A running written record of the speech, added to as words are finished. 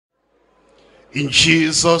In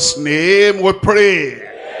Jesus' name we pray.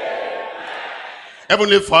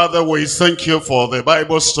 Heavenly Father, we thank you for the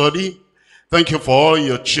Bible study. Thank you for all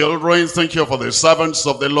your children. Thank you for the servants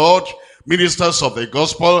of the Lord, ministers of the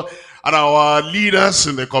gospel, and our leaders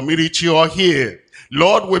in the community who are here.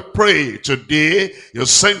 Lord, we pray today you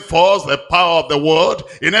send forth the power of the word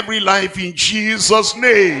in every life in Jesus'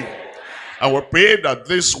 name. And we pray that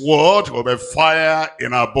this word will be fire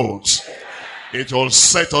in our bones. It will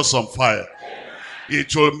set us on fire.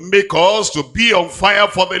 It will make us to be on fire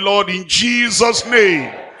for the Lord in Jesus'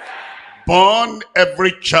 name. Burn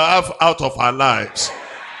every chaff out of our lives.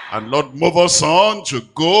 And Lord, move us on to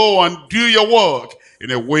go and do your work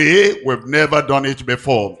in a way we've never done it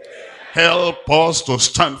before. Help us to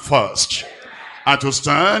stand fast and to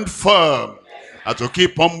stand firm and to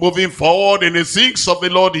keep on moving forward in the things of the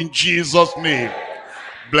Lord in Jesus' name.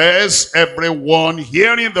 Bless everyone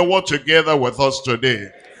hearing the word together with us today.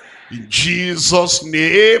 In Jesus'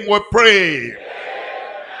 name we pray.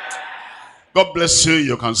 God bless you.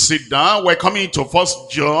 You can sit down. We're coming to 1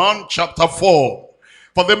 John chapter 4.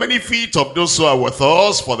 For the benefit of those who are with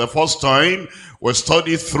us for the first time, we'll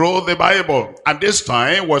study through the Bible. And this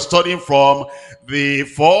time we're studying from the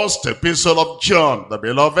first epistle of John, the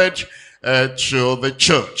beloved, to the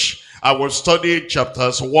church. I will study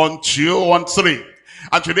chapters 1, 2, and 3.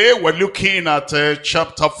 And today we're looking at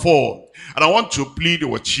chapter 4. And I want to plead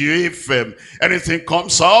with you, if anything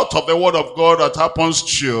comes out of the word of God that happens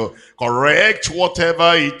to correct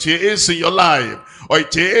whatever it is in your life, or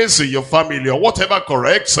it is in your family, or whatever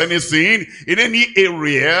corrects anything in any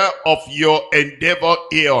area of your endeavor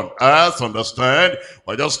here on earth, understand,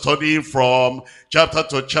 we're just studying from chapter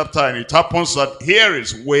to chapter, and it happens that here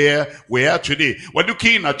is where we are today. We're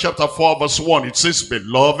looking at chapter 4 verse 1. It says,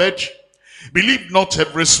 Beloved, believe not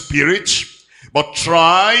every spirit, but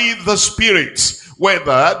try the spirits,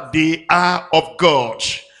 whether they are of God,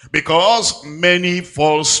 because many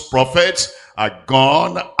false prophets are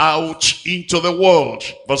gone out into the world.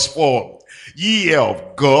 Verse 4, ye are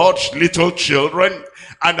of God, little children,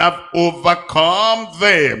 and have overcome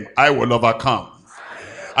them. I will overcome.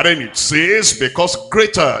 And then it says, because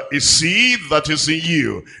greater is he that is in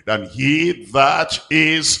you than he that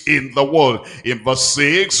is in the world. In verse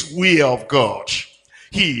 6, we are of God.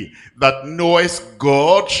 He that knoweth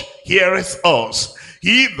God heareth us.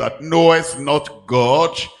 He that knoweth not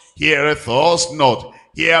God heareth us not.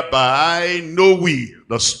 Hereby know we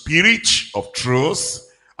the spirit of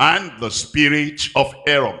truth and the spirit of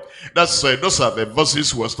error. Those are the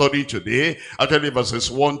verses we're studying today. Actually,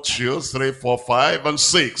 verses 1, 2, 3, 4, 5, and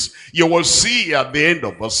 6. You will see at the end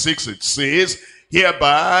of verse 6 it says,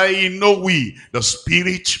 hereby know we the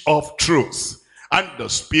spirit of truth and the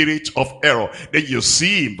spirit of error. Then you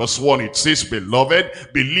see in verse 1 it says, Beloved,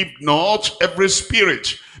 believe not every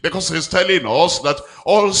spirit, because he's telling us that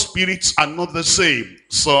all spirits are not the same.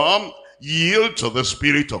 Some yield to the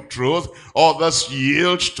spirit of truth, others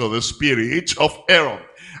yield to the spirit of error.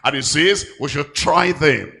 And it says we should try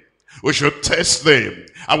them, we should test them,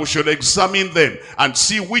 and we should examine them and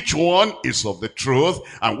see which one is of the truth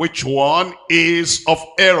and which one is of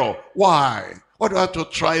error. Why? Why do I have to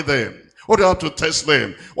try them? Why do I have to test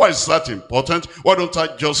them? Why is that important? Why don't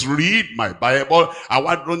I just read my Bible? And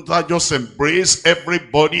why don't I just embrace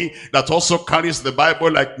everybody that also carries the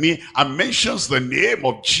Bible like me and mentions the name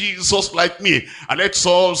of Jesus like me? And let's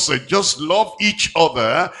all say, just love each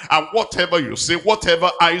other. And whatever you say, whatever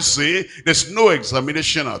I say, there's no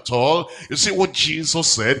examination at all. You see what Jesus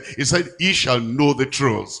said? He said, ye shall know the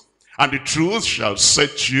truth, and the truth shall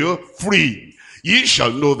set you free. Ye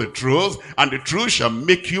shall know the truth, and the truth shall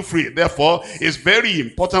make you free. Therefore, it's very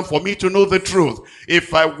important for me to know the truth.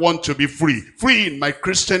 If I want to be free in my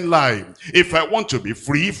Christian life, if I want to be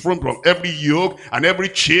free from every yoke and every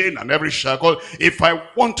chain and every shackle, if I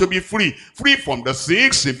want to be free from the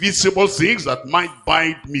things, invisible things that might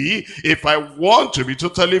bind me, if I want to be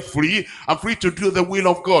totally free, I'm free to do the will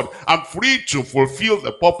of God. I'm free to fulfill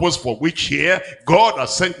the purpose for which here God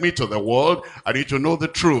has sent me to the world. I need to know the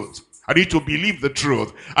truth. I need to believe the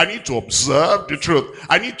truth. I need to observe the truth.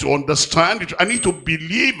 I need to understand it. I need to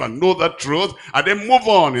believe and know that truth, and then move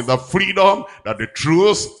on in the freedom that the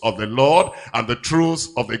truth of the Lord and the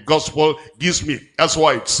truth of the gospel gives me. That's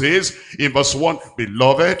why it says in verse 1,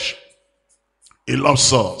 Beloved, he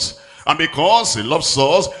loves us. And because he loves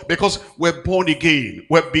us, because we're born again,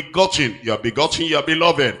 we're begotten, you are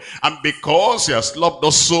beloved. And because he has loved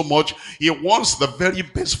us so much, he wants the very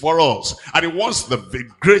best for us. And he wants the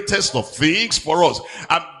greatest of things for us.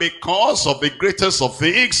 And because of the greatest of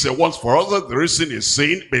things he wants for us, the reason is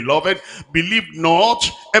saying, beloved, believe not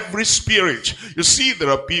every spirit. You see, there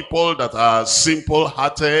are people that are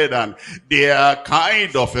simple-hearted and they are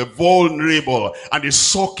kind of vulnerable, and they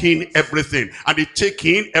suck in everything, and they take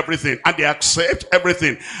in everything, and they accept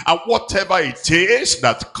everything, and whatever it is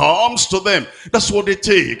that comes to them, that's what they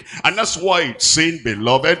take. And that's why it's saying,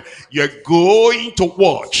 beloved, you're going to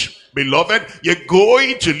watch. Beloved, you're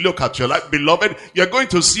going to look at your life. Beloved, you're going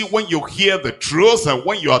to see when you hear the truth and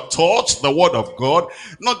when you are taught the word of God,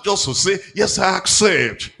 not just to say, yes, I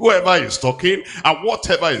accept whoever is talking and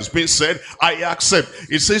whatever is being said, I accept.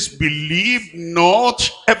 It says, believe not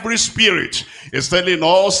every spirit. It's telling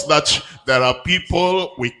us that there are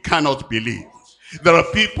people we cannot believe. There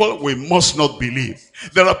are people we must not believe.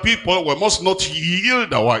 There are people we must not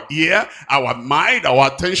yield our ear, our mind,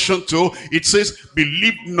 our attention to. It says,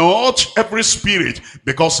 believe not every spirit.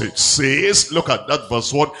 Because it says, look at that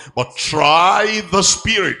verse 1, but try the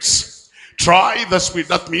spirits. Try the spirit.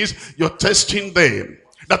 That means you're testing them.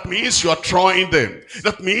 That means you are trying them.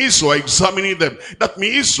 That means you are examining them. That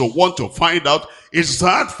means you want to find out, is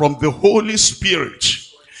that from the Holy Spirit?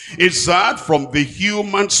 Is that from the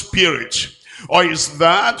human spirit? Or is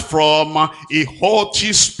that from a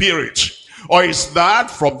haughty spirit? Or is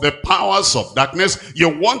that from the powers of darkness? You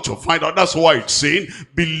want to find out. That's why it's saying,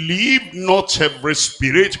 believe not every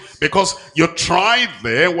spirit, because you try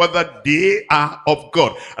them whether they are of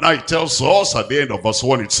God. And now it tells us at the end of verse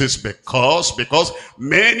 1, it says, because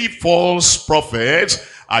many false prophets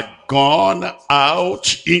are gone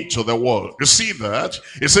out into the world. You see that?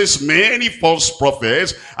 It says many false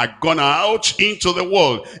prophets are gone out into the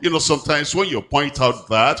world. You know, sometimes when you point out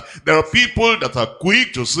that, there are people that are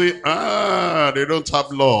quick to say, they don't have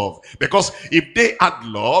love. Because if they had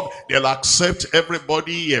love, they'll accept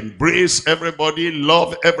everybody, embrace everybody,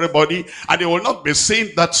 love everybody, and they will not be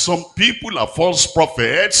saying that some people are false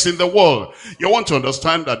prophets in the world. You want to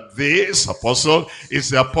understand that this apostle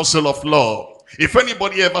is the apostle of love. If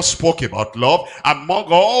anybody ever spoke about love among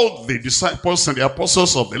all the disciples and the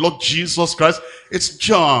apostles of the Lord Jesus Christ, it's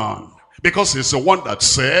John. Because he's the one that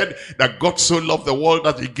said that God so loved the world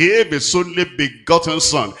that he gave his only begotten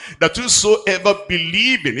son, that whosoever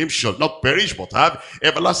believe in him shall not perish but have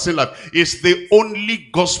everlasting life. Is the only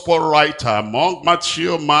gospel writer among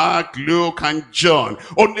Matthew, Mark, Luke, and John.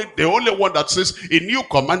 The only one that says, a new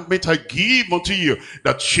commandment I give unto you,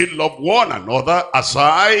 that ye love one another as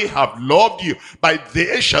I have loved you. By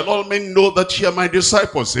this shall all men know that ye are my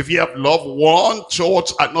disciples, if ye have love one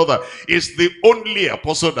towards another. Is the only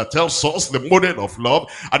apostle that tells us the model of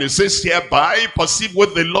love, and it says hereby perceive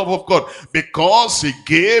with the love of God, because he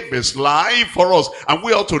gave his life for us, and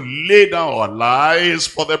we ought to lay down our lives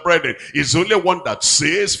for the brethren. He's the only one that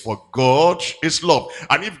says, for God is love,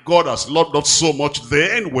 and if God has loved us so much,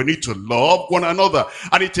 then we need to love one another.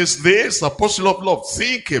 And it is this apostle of love,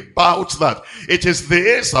 think about that, it is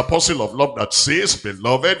this apostle of love that says,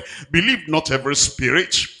 beloved, believe not every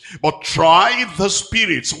spirit, but try the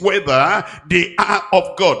spirits whether they are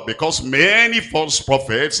of God, because many false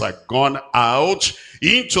prophets are gone out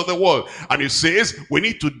into the world. And it says we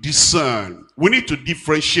need to discern, we need to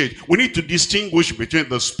differentiate, we need to distinguish between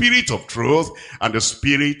the spirit of truth and the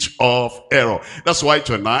spirit of error. That's why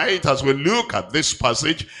tonight, as we look at this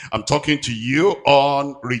passage, I'm talking to you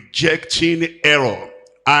on rejecting error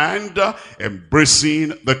and embracing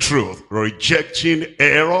the truth. Rejecting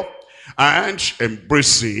error and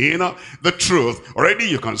embracing the truth. Already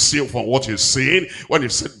you can see from what he's saying when he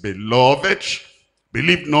said, beloved,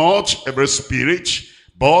 believe not every spirit,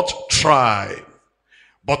 but try,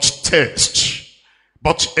 but test,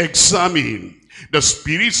 but examine the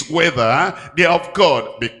spirits whether they are of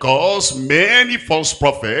God, because many false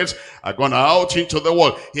prophets are gone out into the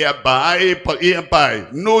world. Hereby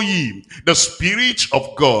know ye the spirit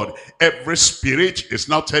of God. Every spirit is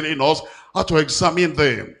now telling us how to examine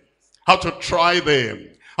them, how to try them,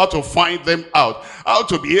 how to find them out, how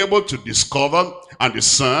to be able to discover and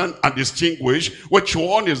discern and distinguish which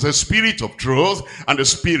one is the spirit of truth and the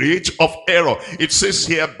spirit of error. It says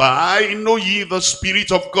hereby know ye the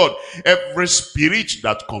spirit of God. Every spirit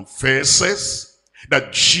that confesses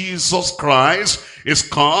that Jesus Christ is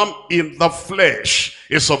come in the flesh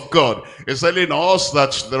is of God. It's telling us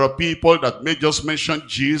that there are people that may just mention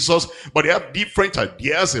Jesus, but they have different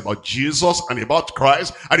ideas about Jesus and about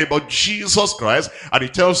Christ and about Jesus Christ. And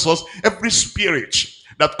it tells us every spirit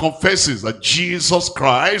that confesses that Jesus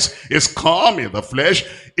Christ is come in the flesh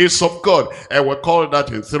is of God. And we call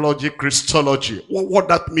that in theology Christology. What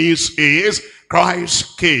that means is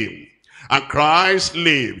Christ came and Christ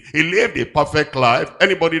lived. He lived a perfect life.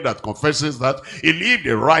 Anybody that confesses that, he lived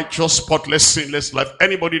a righteous, spotless, sinless life.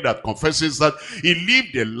 Anybody that confesses that, he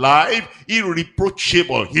lived a life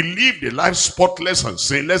irreproachable. He lived a life spotless and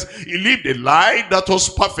sinless. He lived a life that was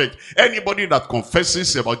perfect. Anybody that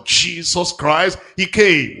confesses about Jesus Christ, he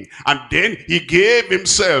came and then he gave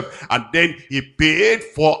himself and then he paid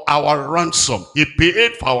for our ransom. He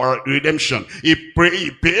paid for our redemption. He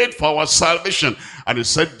paid for our salvation. And he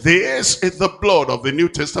said, this is the blood of the New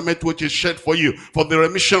Testament which is shed for you, for the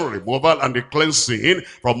remission, removal, and the cleansing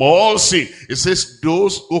from all sin. It says,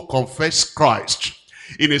 those who confess Christ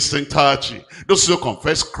in his entirety, those who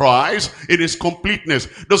confess Christ in his completeness,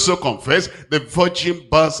 those who confess the virgin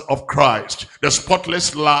birth of Christ, the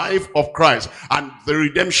spotless life of Christ, and the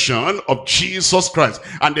redemption of Jesus Christ,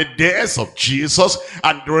 and the death of Jesus,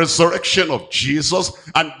 and the resurrection of Jesus,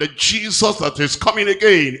 and the Jesus that is coming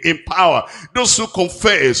again in power. Those who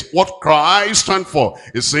confess what Christ stands for,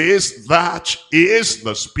 it says that is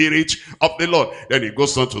the Spirit of the Lord. Then he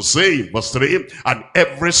goes on to say in verse 3, and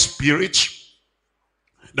every spirit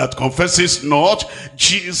that confesses not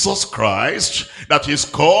Jesus Christ, that is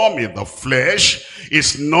come in the flesh,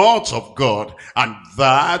 is not of God. And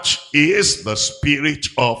that is the spirit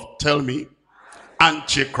of, tell me,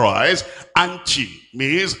 Antichrist. Anti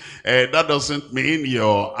means, that doesn't mean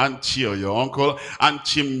your auntie or your uncle.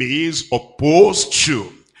 Anti means opposed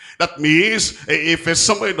to. That means if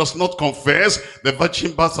somebody does not confess the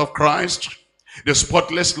virgin birth of Christ, the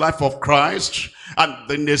spotless life of Christ, and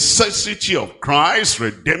the necessity of Christ's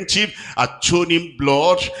redemptive atoning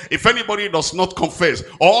blood, if anybody does not confess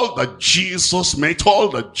all that Jesus meant, all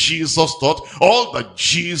that Jesus taught, all that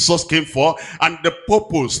Jesus came for, and the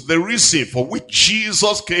purpose, the reason for which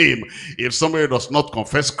Jesus came, if somebody does not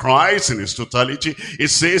confess Christ in his totality, it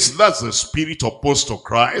says that's the spirit opposed to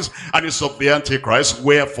Christ, and it's of the Antichrist.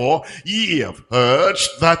 Wherefore ye have heard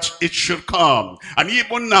that it should come, and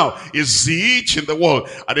even now is it in the world.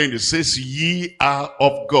 And then it says ye are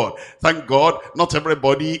of God. Thank God, not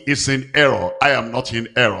everybody is in error. I am not in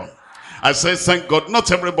error. I say, thank God,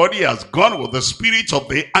 not everybody has gone with the spirit of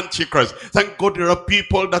the Antichrist. Thank God there are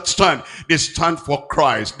people that stand. They stand for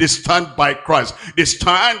Christ. They stand by Christ. They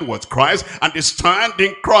stand with Christ, and they stand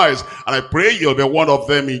in Christ. And I pray you'll be one of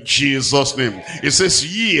them in Jesus' name. It says,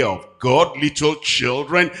 ye of God, little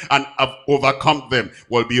children, and have overcome them,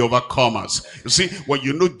 will be overcomers. You see, when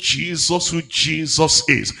you know Jesus, who Jesus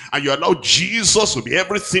is, and you allow Jesus to be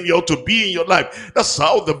everything you ought to be in your life, that's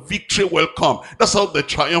how the victory will come. That's how the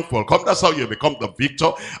triumph will come. That's how you become the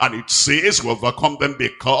victor. And it says, we overcome them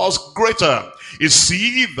because greater is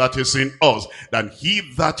he that is in us than he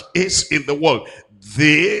that is in the world.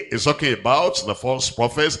 They is talking about the false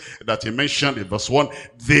prophets that he mentioned in verse 1.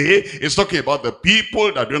 They is talking about the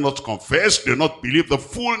people that do not confess, do not believe the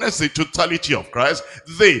fullness, the totality of Christ.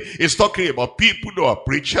 They is talking about people who are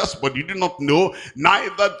preachers, but you do not know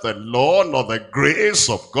neither the law nor the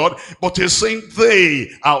grace of God. But he's saying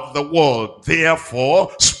they are of the world.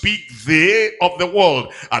 Therefore speak they of the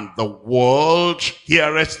world, and the world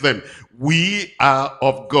heareth them. We are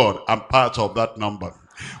of God. I'm part of that number.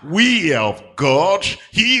 We are of God.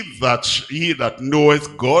 He that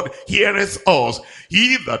knoweth God heareth us.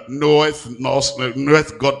 He that knoweth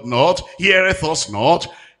God not heareth us not.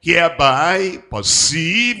 Hereby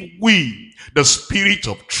perceive we the spirit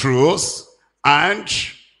of truth, and,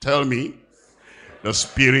 tell me, the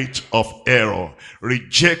spirit of error.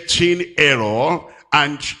 Rejecting error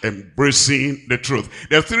and embracing the truth.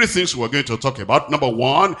 There are three things we're going to talk about. Number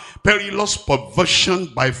one, perilous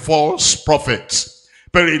perversion by false prophets.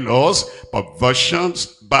 Perilous perversions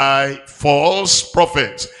by false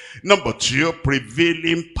prophets. Number two,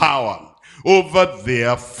 prevailing power over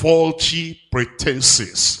their faulty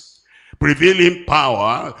pretenses. Prevailing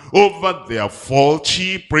power over their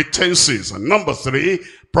faulty pretenses. And number three,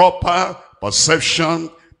 proper perception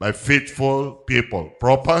by faithful people.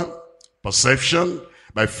 Proper perception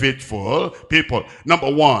by faithful people.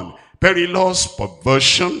 Number one, perilous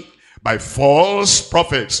perversion by false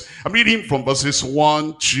prophets. I'm reading from verses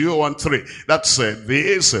 1, 2, and 3. That's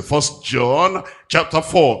this, 1 John chapter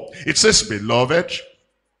 4. It says, beloved,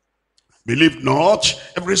 believe not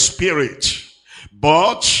every spirit,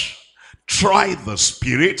 but try the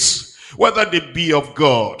spirits, whether they be of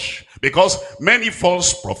God. Because many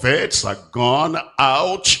false prophets are gone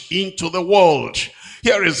out into the world.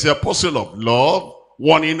 Here is the apostle of love,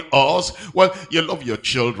 warning us. Well, you love your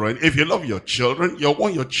children. If you love your children, you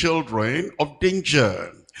warn your children of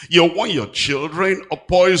danger. You want your children of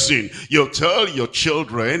poison. You tell your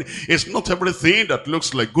children it's not everything that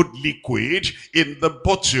looks like good liquid in the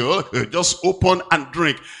bottle. You just open and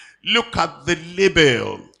drink. Look at the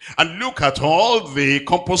label and look at all the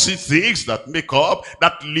composite things that make up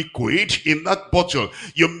that liquid in that bottle.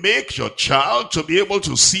 You make your child to be able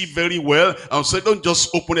to see very well and say, don't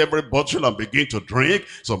just open every bottle and begin to drink.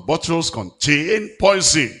 Some bottles contain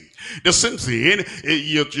poison. The same thing,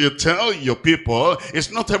 you tell your people,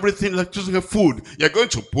 it's not everything like just food you're going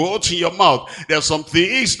to put in your mouth. There are some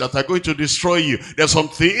things that are going to destroy you. There are some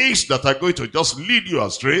things that are going to just lead you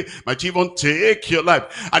astray, might even take your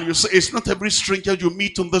life. And you say, it's not every stranger you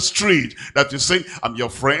meet on the street that is saying, I'm your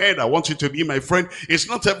friend, I want you to be my friend. It's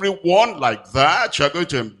not everyone like that you're going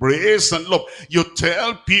to embrace and love. You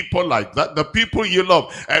tell people like that, the people you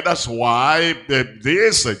love. And that's why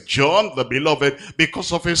this John the beloved,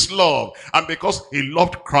 because of his love, and because he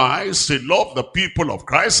loved Christ, he loved the people of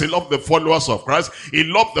Christ, he loved the followers of Christ, he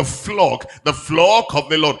loved the flock of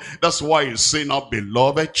the Lord. That's why he's saying, now,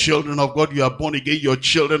 beloved children of God, you are born again, you're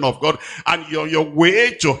children of God, and you're on your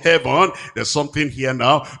way to heaven. There's something here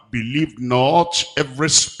now. Believe not every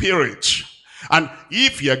spirit. And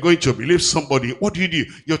if you're going to believe somebody, what do?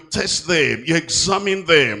 You test them, you examine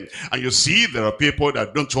them, and you see there are people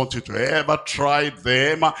that don't want you to ever try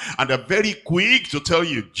them, and they're very quick to tell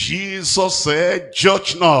you, Jesus said,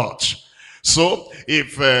 judge not. So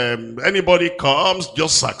if anybody comes,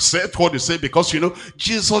 just accept what they say, because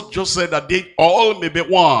Jesus just said that they all may be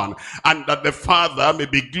one, and that the Father may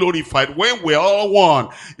be glorified when we're all one.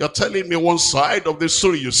 You're telling me one side of the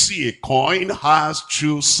story. You see, a coin has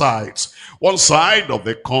two sides. One side of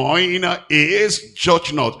the coin is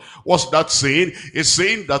judge not. What's that saying? It's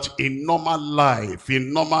saying that in normal life,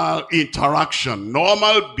 in normal interaction,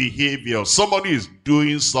 normal behavior, somebody is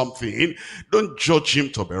doing something, don't judge him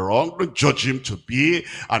to be wrong. Don't judge him to be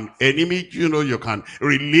an enemy. You can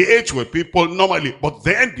relate with people normally. But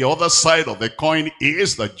then the other side of the coin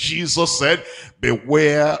is that Jesus said,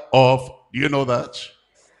 beware of, do you know that?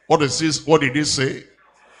 What is this? What did he say?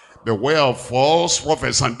 Beware of false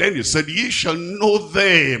prophets. And then he said, ye shall know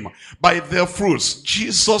them by their fruits.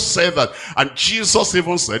 Jesus said that. And Jesus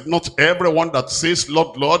even said, not everyone that says,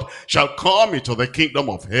 Lord, Lord, shall come into the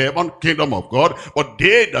kingdom of heaven, kingdom of God, but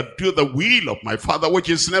they that do the will of my Father which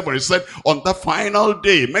is in heaven. He said, on the final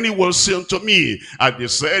day, many will say unto me, and they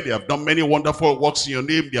said, they have done many wonderful works in your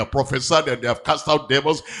name, they have prophesied, and they have cast out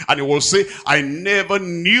devils, and he will say, I never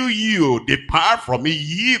knew you. Depart from me,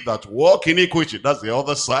 ye that walk in iniquity. That's the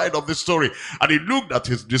other side of the story. And he looked at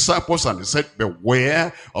his disciples and he said,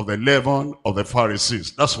 beware of the leaven of the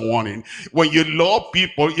Pharisees. That's warning. When you love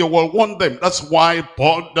people, you will warn them. That's why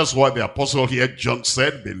the apostle here, John,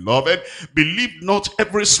 said, beloved, believe not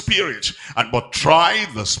every spirit, but try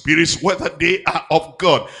the spirits whether they are of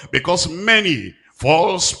God, because many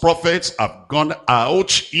false prophets have gone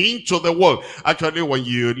out into the world. Actually, when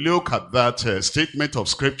you look at that statement of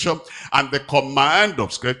scripture and the command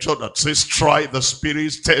of scripture that says, try the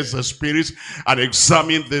spirits, test the spirits, and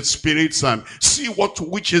examine the spirits and see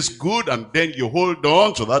which is good, and then you hold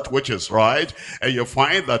on to that which is right, and you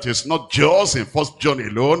find that it's not just in 1 John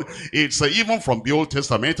alone, it's even from the Old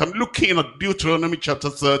Testament. I'm looking at Deuteronomy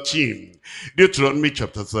chapter 13. Deuteronomy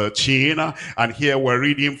chapter 13, and here we're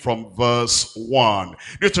reading from verse 1.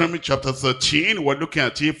 Deuteronomy chapter 13, we're looking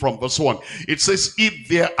at it from verse 1. It says, if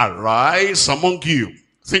there arise among you.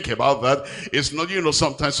 Think about that. It's not,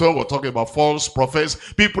 sometimes when we're talking about false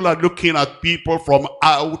prophets, people are looking at people from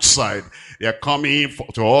outside. They're coming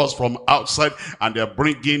to us from outside, and they're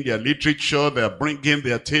bringing their literature, they're bringing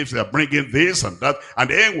their tapes, they're bringing this and that,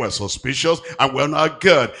 and then we're suspicious, and we're not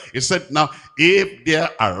good. He said, now, if there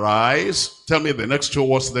arise, tell me the next two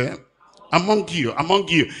words there. Among you,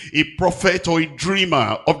 a prophet or a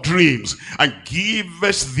dreamer of dreams, and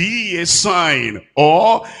giveth thee a sign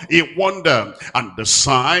or a wonder, and the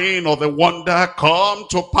sign or the wonder come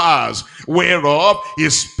to pass, whereof he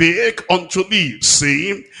spake unto thee,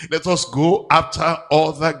 saying, let us go after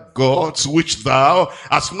other gods which thou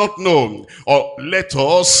hast not known, or let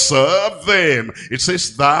us serve them. It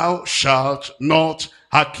says, thou shalt not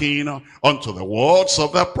hearken unto the words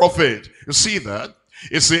of that prophet. You see that?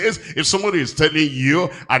 It says, if somebody is telling you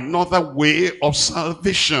another way of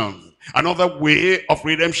salvation, another way of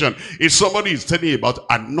redemption, if somebody is telling you about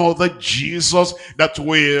another Jesus that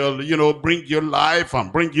will, bring you life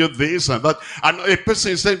and bring you this and that, and a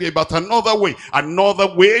person is telling you about another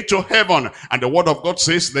way to heaven, and the word of God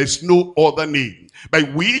says there's no other name by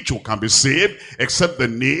which you can be saved, except the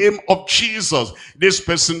name of Jesus. This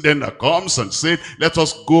person then comes and said, let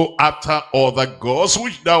us go after other gods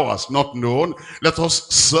which thou hast not known. Let us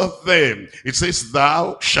serve them. It says,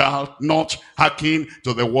 thou shalt not hearken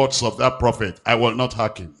to the words of that prophet. I will not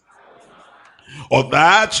hearken. Or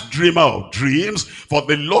that dreamer of dreams, for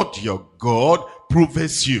the Lord your God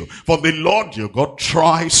proveth you. For the Lord your God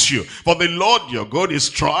tries you. For the Lord your God is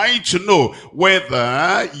trying to know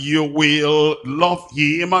whether you will love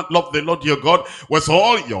him, love the Lord your God with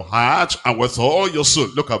all your heart and with all your soul.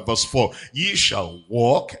 Look at verse 4. Ye shall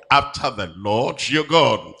walk after the Lord your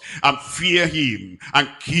God, and fear him, and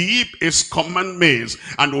keep his commandments,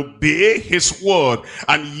 and obey his word,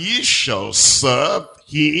 and ye shall serve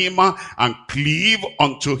him and cleave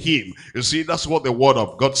unto him. You see, that's what the word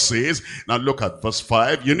of God says. Now look at verse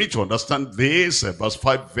 5. You need to understand this verse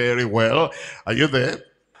 5 very well. Are you there?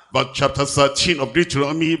 But chapter 13 of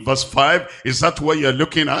Deuteronomy, verse 5. Is that what you're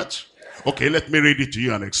looking at? Okay, let me read it to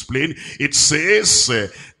you and explain. It says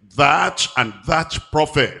that and that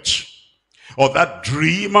prophet, or that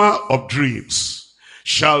dreamer of dreams,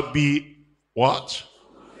 shall be what?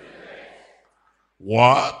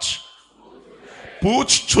 What? Put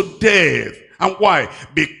to death. And why?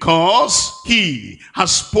 Because he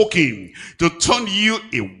has spoken to turn you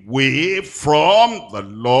away from the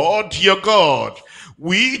Lord your God,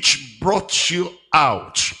 which brought you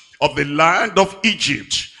out of the land of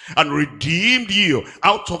Egypt, and redeemed you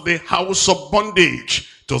out of the house of bondage,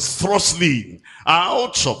 to thrust thee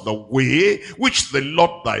out of the way which the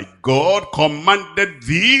Lord thy God commanded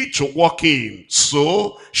thee to walk in.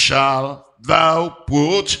 So shall thou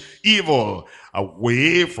put evil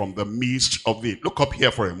away from the midst of thee. Look up here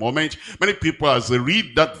for a moment. Many people, as they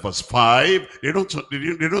read that verse 5, they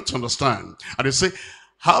don't understand. And they say,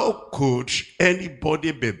 how could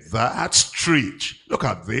anybody be that strict? Look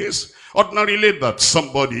at this. Ordinarily, that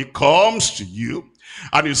somebody comes to you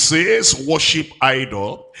and he says, worship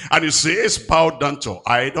idol, and he says, bow down to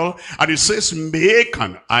idol, and he says, make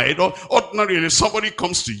an idol. Ordinarily, somebody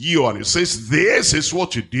comes to you and he says, this is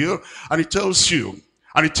what you do, and he tells you,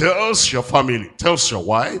 and he tells your family, tells your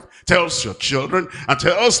wife, tells your children, and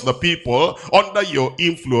tells the people under your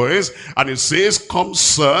influence, and he says, come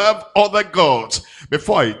serve other gods.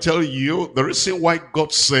 Before I tell you the reason why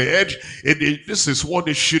God said this is what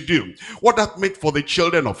they should do, what that meant for the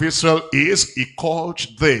children of Israel is he called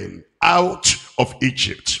them out of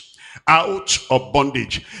Egypt, out of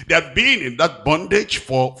bondage. They had been in that bondage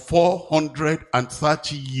for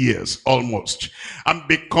 430 years almost. And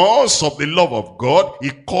because of the love of God,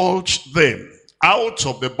 he called them out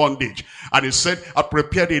of the bondage. And he said, I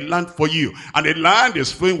prepared a land for you. And the land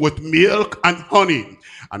is filled with milk and honey.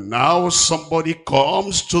 And now somebody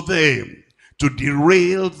comes to them to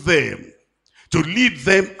derail them, to lead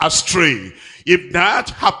them astray. If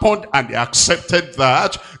that happened and they accepted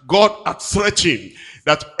that, God had threatened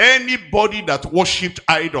that anybody that worshipped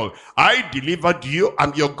idol, I delivered you,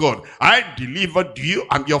 I'm your God. I delivered you,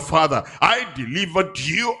 I'm your father. I delivered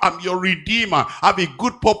you, I'm your redeemer. I have a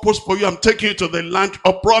good purpose for you. I'm taking you to the land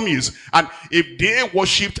of promise. And if they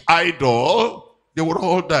worshipped idol, they would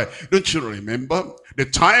all die. Don't you remember the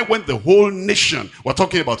time when the whole nation, we're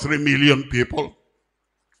talking about 3 million people,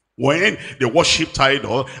 when they worshipped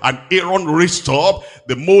idol and Aaron raised up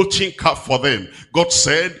the molten calf for them? God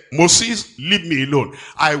said, Moses, leave me alone.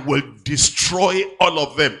 I will destroy all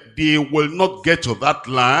of them. They will not get to that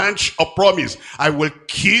land of promise. I will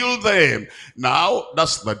kill them. Now,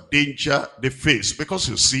 that's the danger they face. Because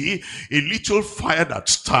you see, a little fire that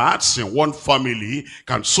starts in one family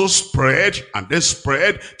can so spread and then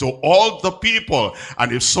spread to all the people.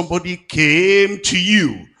 And if somebody came to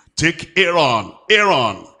you, take Aaron.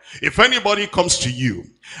 If anybody comes to you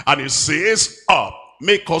and he says,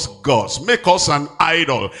 make us gods, make us an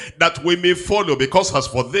idol that we may follow, because as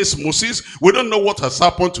for this Moses, we don't know what has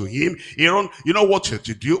happened to him. Aaron, you know what you have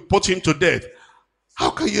to do? Put him to death. How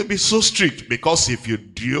can you be so strict? Because if you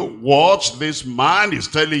do what this man is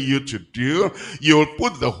telling you to do, you'll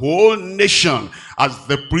put the whole nation, as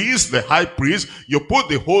the priest, the high priest, you put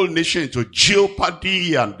the whole nation into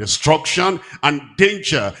jeopardy and destruction and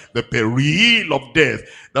danger, the peril of death.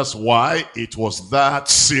 That's why it was that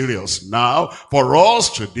serious. Now, for us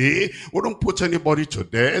today, we don't put anybody to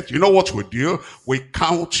death. You know what we do? We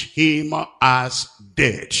count him as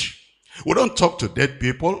dead. We don't talk to dead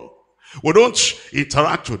people. We don't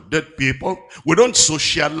interact with dead people. We don't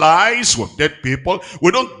socialize with dead people.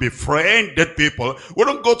 We don't befriend dead people. We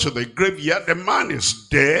don't go to the graveyard. The man is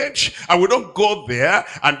dead. And we don't go there.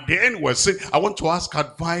 And then we're saying, I want to ask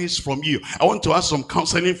advice from you. I want to ask some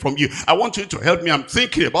counseling from you. I want you to help me. I'm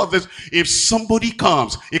thinking about this. If somebody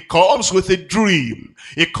comes, it comes with a dream.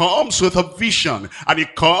 It comes with a vision. And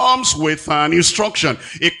it comes with an instruction.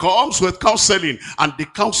 It comes with counseling. And the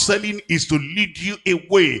counseling is to lead you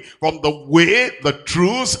away from the way, the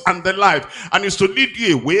truth, and the life. And it's to lead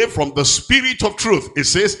you away from the spirit of truth. It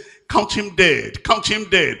says, count him dead, count him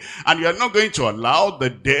dead. And you're not going to allow the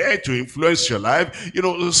dead to influence your life. You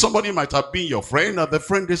know, somebody might have been your friend and the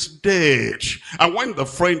friend is dead. And when the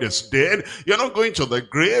friend is dead, you're not going to the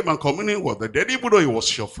grave and communing with the dead, even though he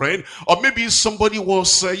was your friend. Or maybe somebody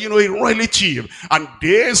was, a relative. And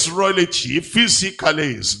this relative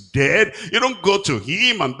physically is dead. You don't go to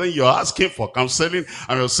him and then you're asking for counseling.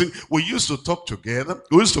 And you're saying, we used to talk together.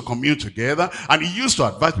 We used to commune together. And he used to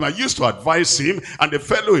advise me. I used to advise him. And the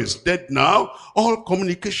fellow is dead now. All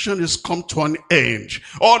communication is come to an end.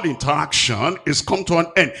 All interaction is come to an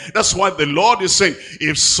end. That's why the Lord is saying,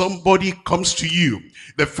 if somebody comes to you,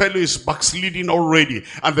 the fellow is backsliding already,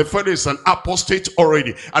 and the fellow is an apostate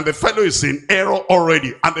already, and the fellow is in error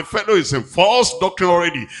already, and the fellow is in false doctrine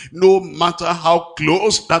already, no matter how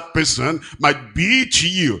close that person might be to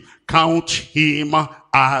you, count him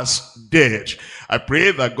as dead. I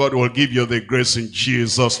pray that God will give you the grace in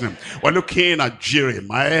Jesus' name. We're looking at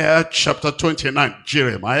Jeremiah chapter 29.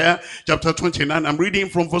 Jeremiah chapter 29. I'm reading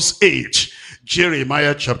from verse 8.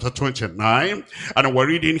 Jeremiah chapter 29. And we're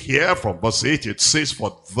reading here from verse 8. It says,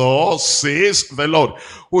 for thus says the Lord.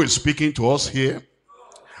 Who is speaking to us here?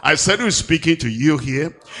 I said, who is speaking to you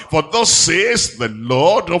here? For thus says the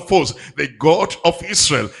Lord of hosts, the God of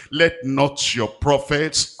Israel, let not your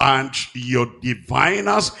prophets and your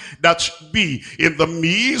diviners that be in the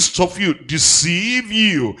midst of you deceive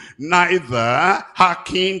you, neither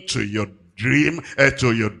hearken to your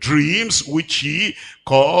dreams which ye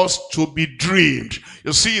cause to be dreamed.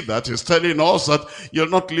 You see, that is telling us that you're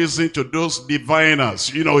not listening to those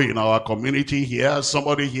diviners. You know, in our community here,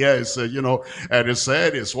 somebody here is, and they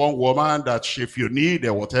said it's one woman that if you need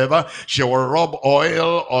or whatever, she will rub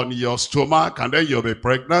oil on your stomach and then you'll be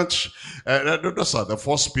pregnant. Those are the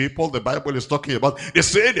first people the Bible is talking about. They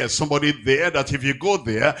say there's somebody there that if you go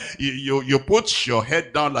there, you put your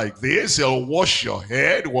head down like this, he'll wash your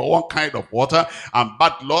head with one kind of water and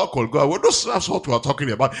bad luck will go away. That's what we are talking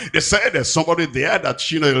about. They say there's somebody there that,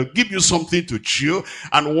 it'll give you something to chew,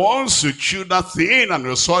 and once you chew that thing and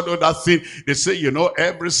you swallow that thing, they say,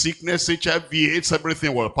 every sickness, HIV, AIDS,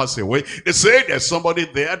 everything will pass away. They say there's somebody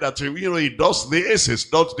there that, he does this, he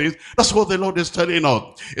does this. That's what the Lord is telling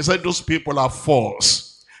us. He said those people are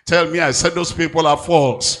false. Tell me, I said those people are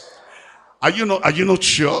false. Are you not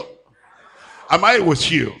sure? Am I with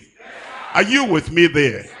you? Are you with me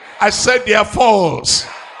there? I said they are false.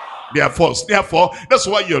 They are false. Therefore, that's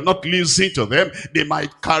why you're not listening to them. They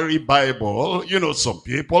might carry Bible. Some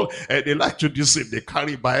people, they like to deceive. They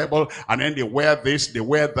carry Bible, and then they wear this, they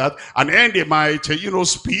wear that, and then they might,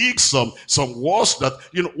 speak some words that,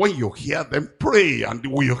 when you hear them pray, and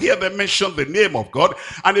when you hear them mention the name of God,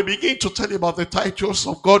 and they begin to tell you about the titles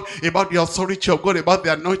of God, about the authority of God, about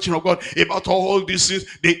the anointing of God, about all these things,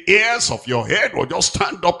 the ears of your head will just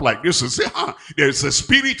stand up like this and say, there is a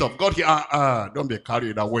spirit of God here. Don't be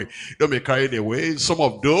carried away. Don't be carried away. Some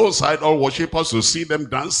of those idol worshippers, you see them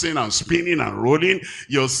dancing and spinning and rolling,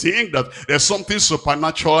 you think that there's something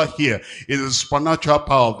supernatural here. It is the supernatural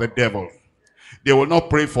power of the devil. They will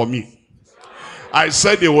not pray for me. I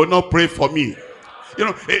said they will not pray for me.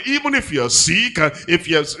 Even if you're sick,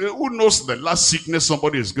 who knows the last sickness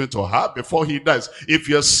somebody is going to have before he dies? If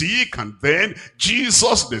you're sick and then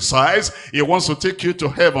Jesus decides he wants to take you to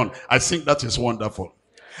heaven, I think that is wonderful.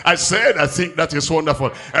 I said, I think that is wonderful.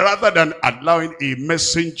 Rather than allowing a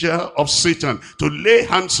messenger of Satan to lay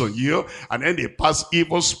hands on you, and then they pass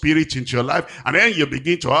evil spirit into your life, and then you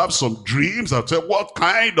begin to have some dreams and say, what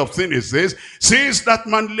kind of thing is this? Since that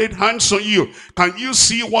man laid hands on you, can you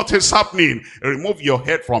see what is happening? Remove your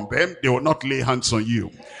head from them, they will not lay hands on you.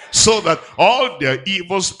 So that all their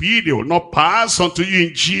evil spirit will not pass unto you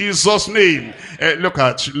in Jesus' name. Look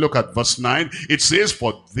at verse 9. It says,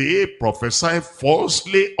 for they prophesy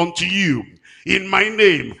falsely unto you in my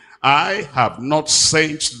name. I have not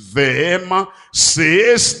sent them,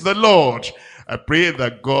 says the Lord. I pray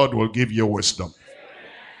that God will give you wisdom.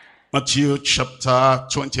 Matthew chapter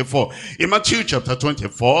 24. In Matthew chapter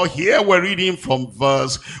 24, here we're reading from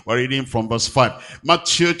verse 5.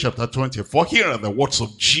 Matthew chapter 24, here are the words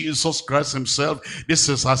of Jesus Christ himself. This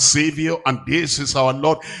is our Savior and this is our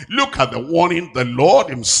Lord. Look at the warning the Lord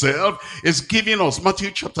himself is giving us.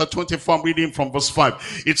 Matthew chapter 24, I'm reading from verse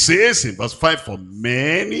 5. It says in verse 5, for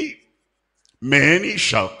many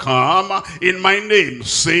shall come in my name,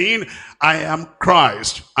 saying, I am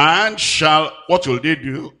Christ, and shall, what will they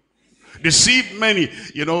do? Deceive many.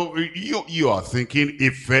 You know, you are thinking,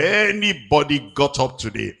 if anybody got up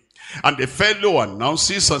today and the fellow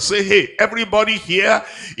announces and say, hey, everybody here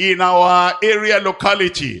in our area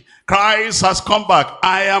locality, Christ has come back.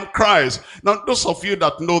 I am Christ. Now, those of you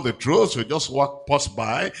that know the truth, you just pass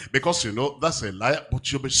by because you know that's a lie, but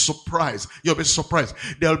you'll be surprised. You'll be surprised.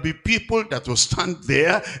 There'll be people that will stand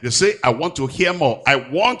there. They say, I want to hear more. I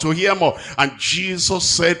want to hear more. And Jesus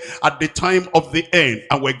said at the time of the end,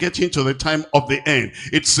 and we're getting to the time of the end,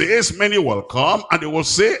 it says many will come and they will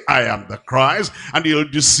say, I am the Christ, and they'll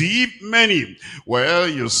deceive many. Well,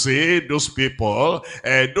 you say those people,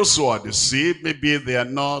 those who are deceived, maybe they are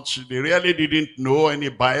not, they really didn't know any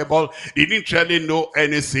Bible. They didn't really know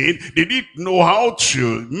anything. They didn't know how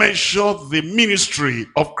to measure the ministry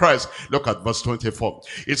of Christ. Look at verse 24.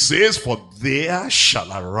 It says, for there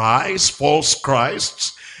shall arise false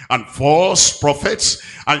Christs and false prophets,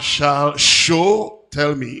 and shall show,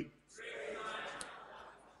 tell me.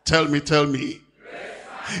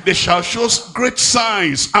 They shall show great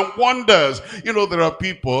signs and wonders. You know, there are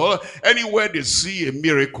people, anywhere they see a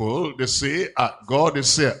miracle, they say, God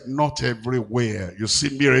is there. Not everywhere you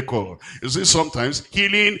see miracle. You see, sometimes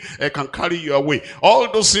healing can carry you away. All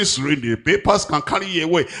those things read in the papers can carry you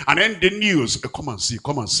away. And then the news, come and see.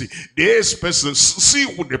 This person, see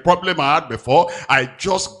what the problem I had before. I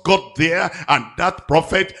just got there and that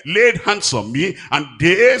prophet laid hands on me and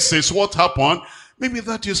this is what happened. Maybe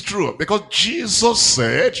that is true, because Jesus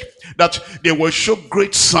said that they will show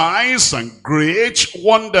great signs and great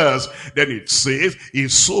wonders. Then it says, in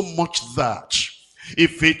so much that,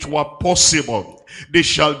 if it were possible, they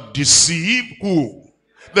shall deceive who?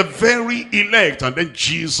 The very elect. And then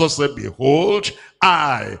Jesus said, behold,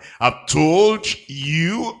 I have told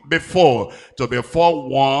you before. To be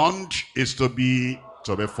forewarned is to be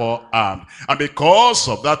forearmed. And because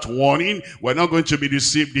of that warning, we're not going to be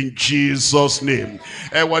deceived in Jesus' name.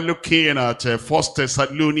 We're looking at 1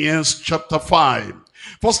 Thessalonians chapter 5.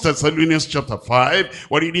 1 Thessalonians chapter 5,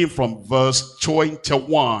 we're reading from verse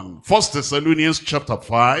 21. 1 Thessalonians chapter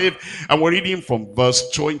 5, and we're reading from verse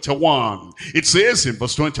 21. It says in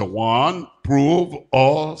verse 21, prove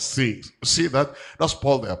all things. See that? That's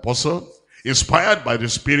Paul the apostle, inspired by the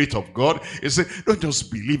Spirit of God. He said, don't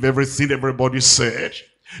just believe everything everybody said.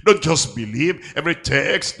 Don't just believe every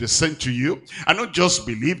text they sent to you. And don't just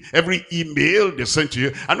believe every email they sent to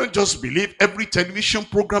you. And don't just believe every television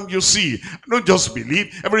program you see. Don't just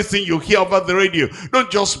believe everything you hear over the radio. Don't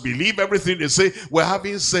just believe everything they say. We're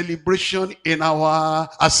having celebration in our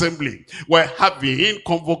assembly. We're having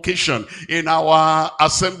convocation in our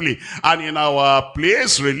assembly. And in our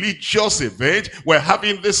place, religious event, we're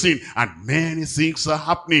having this thing. And many things are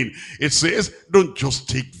happening. It says, don't just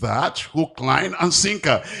take that, hook, line, and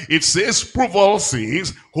sinker. It says, prove all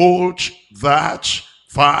things, hold that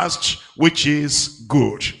fast which is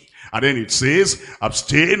good. And then it says,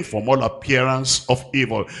 abstain from all appearance of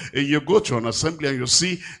evil. You go to an assembly and you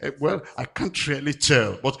see, well, I can't really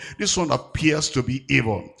tell, but this one appears to be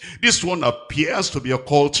evil. This one appears to be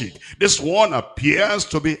occultic. This one appears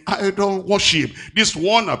to be idol worship. This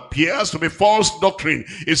one appears to be false doctrine.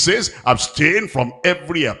 It says, abstain from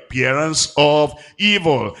every appearance of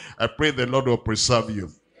evil. I pray the Lord will preserve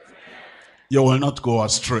you. You will not go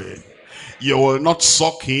astray. You will not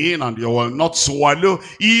suck in and you will not swallow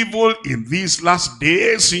evil in these last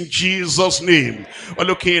days in Jesus' name. We're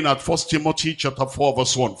looking at 1 Timothy chapter 4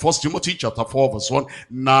 verse 1. 1 Timothy chapter 4 verse 1.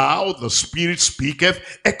 Now the Spirit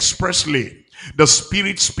speaketh expressly. The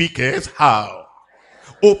Spirit speaketh how?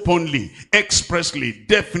 Openly, expressly,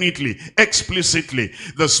 definitely, explicitly.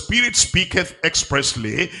 The Spirit speaketh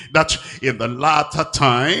expressly that in the latter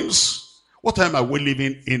times, what time are we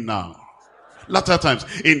living in now? Latter times.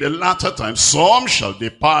 In the latter times, some shall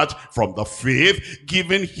depart from the faith,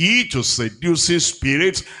 giving heed to seducing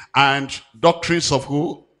spirits and doctrines of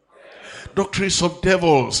who? Doctrines of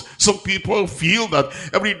devils. Some people feel that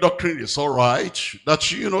every doctrine is all right, that,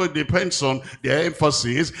 it depends on their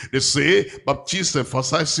emphasis. They say Baptist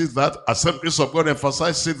emphasizes that, Assemblies of God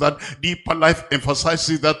emphasizes that, Deeper Life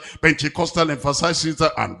emphasizes that, Pentecostal emphasizes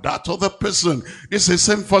that, and that other person. This is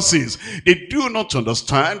emphasis. They do not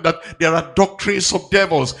understand that there are doctrines of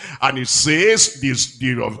devils. And it says, these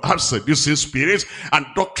spirits and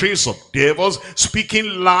doctrines of devils,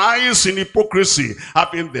 speaking lies in hypocrisy,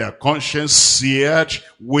 having their conscience seared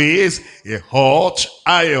with a hot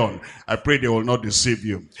iron. I pray they will not deceive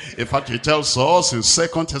you. In fact, it tells us in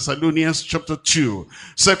 2 Thessalonians chapter 2.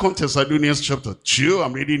 2 Thessalonians chapter 2,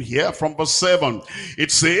 I'm reading here from verse 7.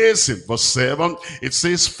 It says in verse 7, it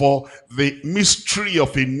says, for the mystery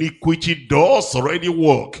of iniquity does already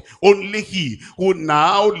work. Only he who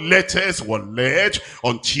now letteth will let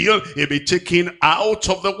until he be taken out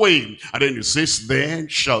of the way. And then it says, then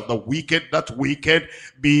shall the wicked, that wicked,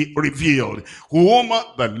 be revealed, whom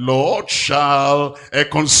the Lord shall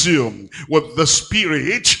consume with the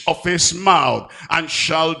spirit of his mouth, and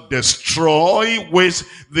shall destroy with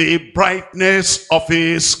the brightness of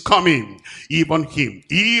his coming. Even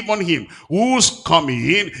him whose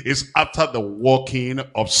coming is after the working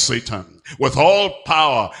of Satan, with all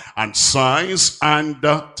power and signs and,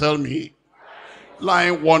 tell me,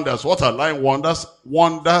 lying wonders. What are lying wonders?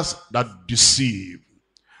 Wonders that deceive.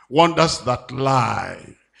 Wonders that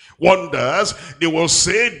lie. Wonders, they will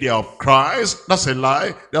say they are of Christ. That's a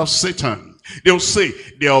lie. They are of Satan. They will say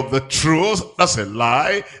they are of the truth. That's a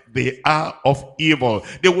lie. They are of evil.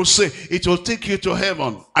 They will say it will take you to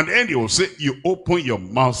heaven. And then they will say you open your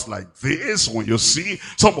mouth like this when you see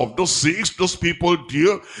some of those things those people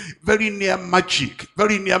do. Very near magic.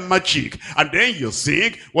 Very near magic. And then you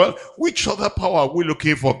think, well, which other power are we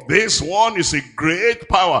looking for? This one is a great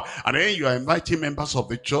power. And then you are inviting members of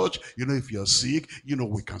the church. If you're sick,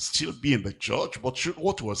 we can still be in the church. But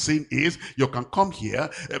what we're saying is you can come here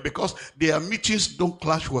because their meetings don't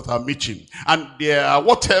clash with our meeting. And their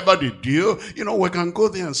whatever they do, we can go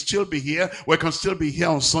there and still be here. We can still be here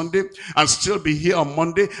on Sunday, and still be here on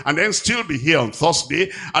Monday, and then still be here on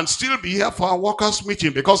Thursday, and still be here for our workers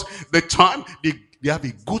meeting, because the time they have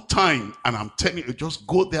a good time. And I'm telling you, just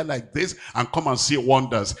go there like this and come and see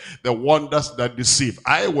wonders. The wonders that deceive.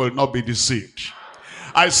 I will not be deceived.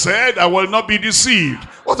 I said I will not be deceived.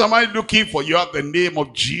 What am I looking for? You have the name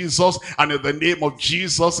of Jesus, and in the name of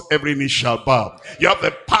Jesus every knee shall bow. You have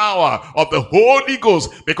the power of the Holy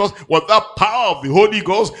Ghost, because with that power of the Holy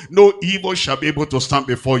Ghost no evil shall be able to stand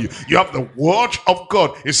before you. You have the word of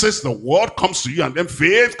God. It says the word comes to you, and then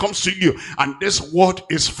faith comes to you, and this word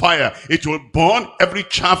is fire. It will burn every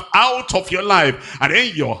chaff out of your life. And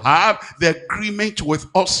then you have the agreement with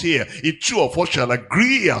us here. If two of us shall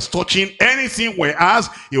agree as touching anything we ask,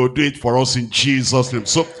 he will do it for us in Jesus' name.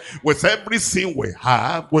 So with everything we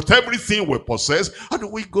have, with everything we possess, how do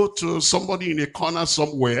we go to somebody in a corner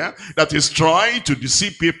somewhere that is trying to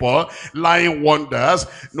deceive people? Lying wonders.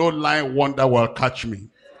 No lying wonder will catch me.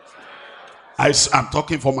 I'm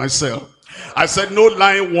talking for myself. I said no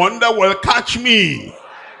lying wonder will catch me.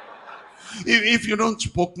 If you don't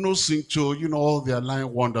poke nose into, all their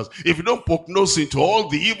lying wonders, if you don't poke nose into all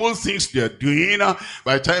the evil things they're doing,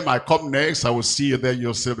 by the time I come next, I will see you there,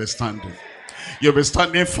 you'll still be standing. You'll be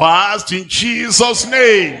standing fast in Jesus'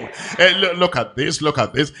 name. Look at this, look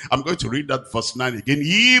at this. I'm going to read that verse 9 again.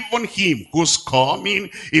 Even him whose coming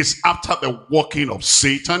is after the working of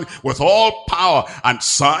Satan, with all power and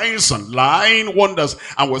signs and lying wonders,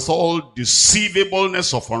 and with all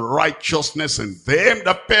deceivableness of unrighteousness in them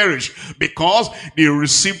that perish, because they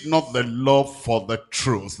received not the love for the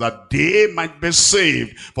truth, that they might be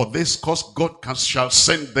saved. For this cause God shall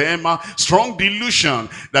send them a strong delusion,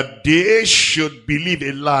 that they should believe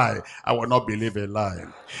a lie. I will not believe a lie.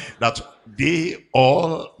 That they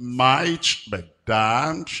all might be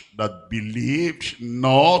damned that believed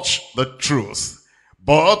not the truth,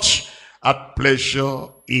 but had pleasure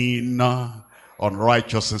in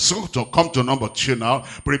unrighteousness. So to come to number 2 now,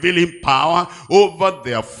 prevailing power over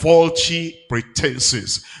their faulty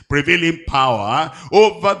pretenses. Prevailing power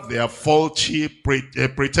over their faulty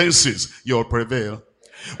pretenses. You'll prevail.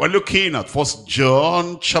 We're looking at 1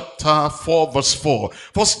 John chapter 4 verse 4.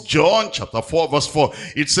 1 John chapter 4 verse 4.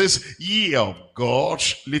 It says, ye of God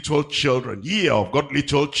little children, ye of God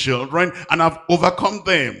little children, and have overcome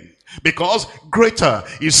them. Because greater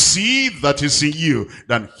is he that is in you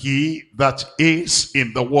than he that is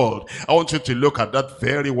in the world. I want you to look at that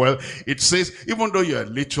very well. It says, even though you're a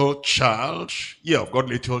little child, ye of God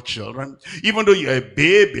little children. Even though you're a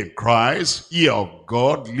babe in Christ, ye of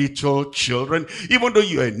God little children. Even though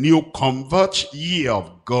you're a new convert, ye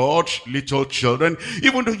of God, little children,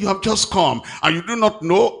 even though you have just come and you do not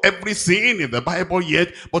know everything in the Bible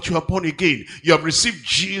yet, but you are born again. You have received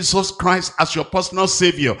Jesus Christ as your personal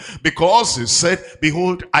Savior, because he said,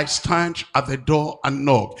 behold, I stand at the door and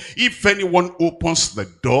knock. If anyone opens the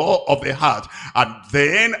door of the heart, and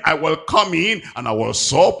then I will come in and I will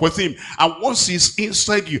sup with him. And once he's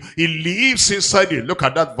inside you, he lives inside you. Look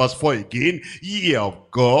at that verse 4 again. Ye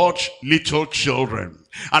of God, little children,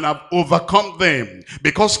 and have overcome them,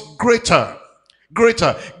 because greater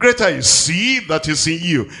is he that is in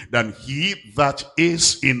you than he that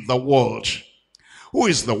is in the world. Who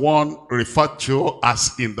is the one referred to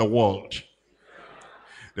as in the world?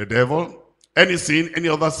 The devil? Anything, any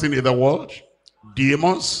other thing in the world?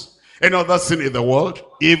 Demons? Any other thing in the world?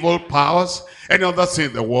 Evil powers? Any other thing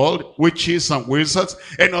in the world? Witches and wizards?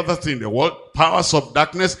 Any other thing in the world? Powers of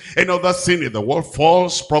darkness? Any other thing in the world?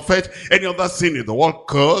 False prophet? Any other thing in the world?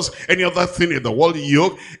 Curse? Any other thing in the world?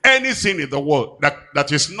 Yoke? Anything in the world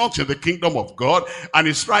that is not in the kingdom of God and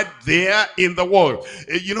is right there in the world.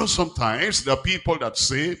 You know, sometimes there are people that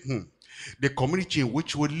say, the community in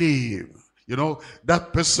which we live, you know,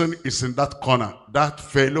 that person is in that corner. That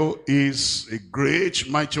fellow is a great,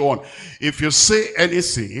 mighty one. If you say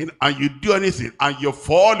anything and you do anything and you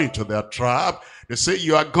fall into their trap, they say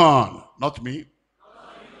you are gone. Not me.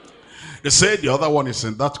 They say the other one is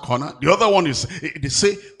in that corner. The other one is, they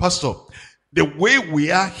say, Pastor, the way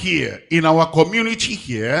we are here, in our community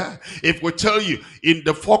here, if we tell you, in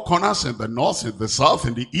the four corners, in the north, in the south,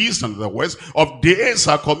 in the east, and the west, of this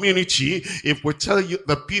our community, if we tell you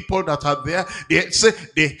the people that are there, they say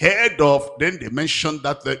the head of, then they mention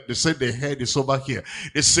that, they say the head is over here.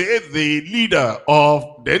 They say the leader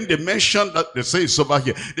of, then they mention that, they say it's over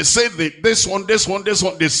here. They say this one, they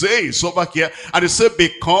say it's over here. And they say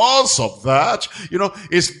because of that, you know,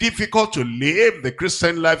 it's difficult to live the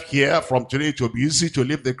Christian life here from today. It will be easy to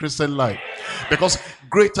live the Christian life, because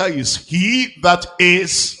greater is he that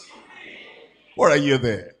is. Where are you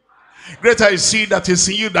there? Greater is he that is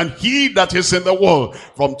in you than he that is in the world.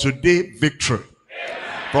 From today, victory.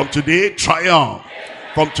 From today, triumph.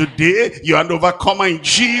 From today, you are an overcomer in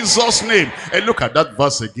Jesus' name. And look at that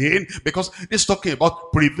verse again, because it's talking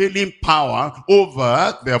about prevailing power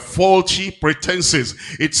over their faulty pretenses.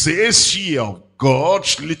 It says, ye of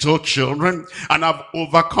God's little children, and have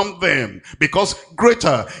overcome them, because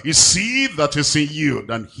greater is he that is in you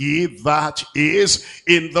than he that is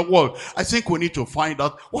in the world. I think we need to find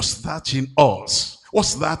out, what's that in us?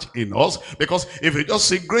 What's that in us? Because if you just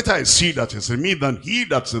say, greater is he that is in me than he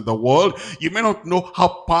that's in the world, you may not know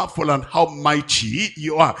how powerful and how mighty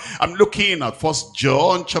you are. I'm looking at 1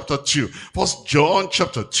 John chapter 2. 1 John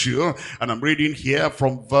chapter 2, and I'm reading here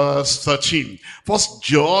from verse 13. 1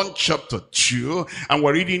 John chapter 2, and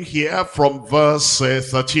we're reading here from verse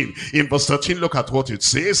 13. In verse 13, look at what it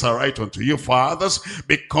says. I write unto you, fathers,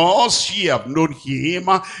 because ye have known him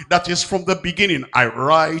that is from the beginning. I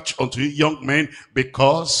write unto you, young men,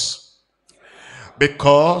 because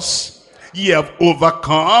ye have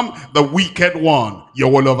overcome the wicked one, you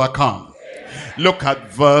will overcome. Look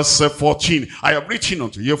at verse 14. I have written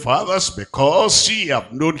unto you, fathers, because ye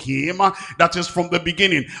have known him that is from the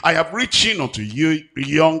beginning. I have written unto you,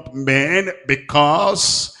 young men,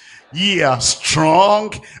 because ye are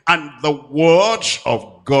strong, and the word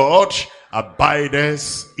of God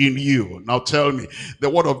abideth in you. Now tell me, the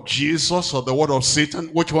word of Jesus or the word of Satan,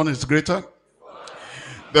 which one is greater?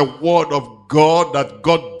 The word of God that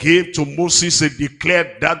God gave to Moses, he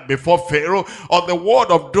declared that before Pharaoh, or the word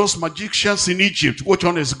of those magicians in Egypt, which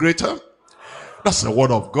one is greater? That's the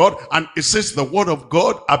word of God. And it says the word of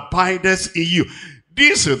God abideth in you.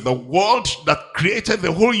 This is the word that created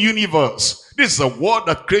the whole universe. This is the word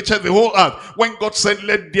that created the whole earth. When God said,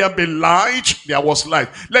 let there be light, there was light.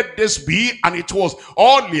 Let this be, and it was.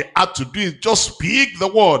 All he had to do is just speak the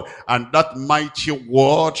word, and that mighty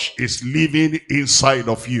word is living inside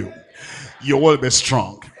of you. You will be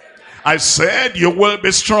strong. I said you will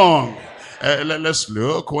be strong. Let's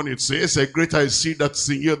look when it says, greater is he that's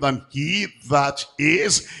in you than he that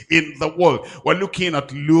is in the world. We're looking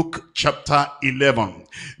at Luke chapter 11.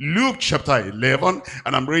 Luke chapter 11,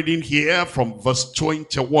 and I'm reading here from verse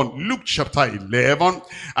 21. Luke chapter 11,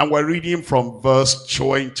 and we're reading from verse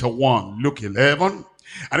 21. Luke 11,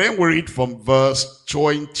 and then we read from verse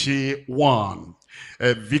 21.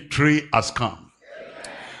 Victory has come.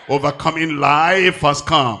 Overcoming life has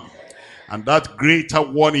come. And that greater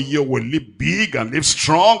one in you will live big and live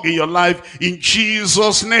strong in your life in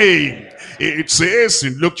Jesus' name. It says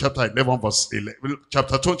in Luke chapter 11 verse 11,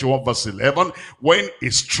 chapter 21 verse 11, when a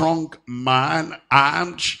strong man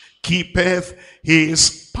armed keepeth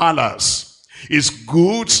his palace, his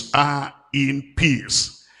goods are in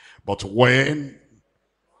peace. But when,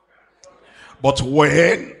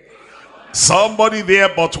 somebody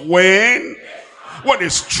there, but when what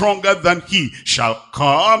is stronger than he shall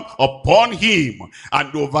come upon him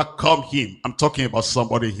and overcome him. I'm talking about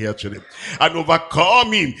somebody here today. And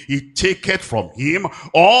overcome him, he taketh from him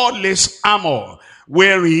all his armor,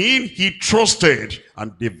 wherein he trusted,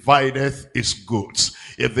 and divideth his goods.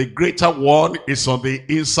 If the greater one is on the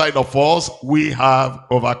inside of us, we have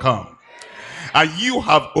overcome. And you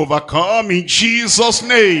have overcome in Jesus'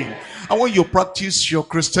 name. And when you practice your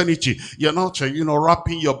Christianity, you're not,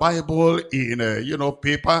 wrapping your Bible in,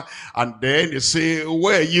 paper, and then you say,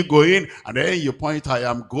 where are you going? And then you point, I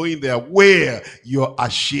am going there. Where? You're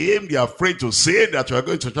ashamed, you're afraid to say that you are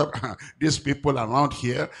going to church. These people around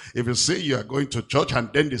here, if you say you are going to church, and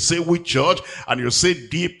then they say, which church? And you say,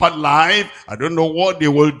 Deeper Life, I don't know what they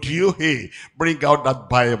will do. Hey, bring out that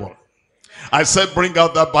Bible. I said, bring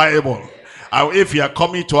out that Bible. If you are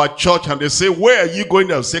coming to a church and they say, where are you going?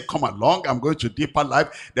 They'll say, come along, I'm going to Deeper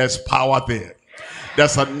Life. There's power there.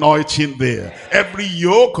 There's anointing there. Every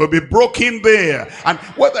yoke will be broken there. And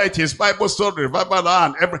whether it is Bible study, revival,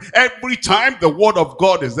 and every time the word of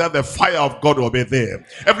God is there, the fire of God will be there.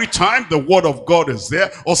 Every time the word of God is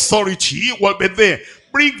there, authority will be there.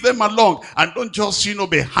 Bring them along, and don't just,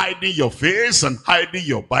 be hiding your face and hiding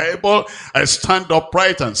your Bible. I stand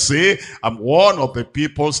upright and say, I'm one of the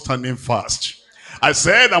people standing fast. I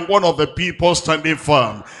said, I'm one of the people standing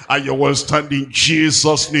firm, and you will stand in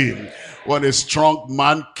Jesus' name. When a strong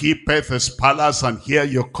man keepeth his palace, and here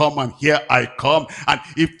you come, and here I come. And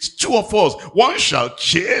if two of us, one shall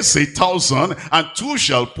chase 1,000, and two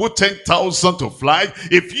shall put 10,000 to flight.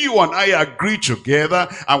 If you and I agree together,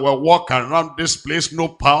 and we'll walk around this place, no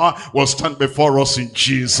power will stand before us in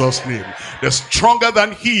Jesus' name. The stronger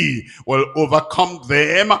than he will overcome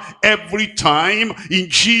them every time in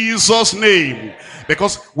Jesus' name.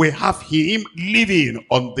 Because we have him living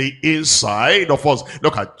on the inside of us.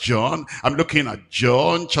 Look at John. I'm looking at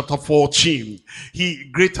John chapter 14.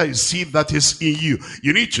 Greater is he that is in you.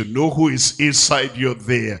 You need to know who is inside you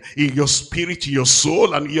there. In your spirit, your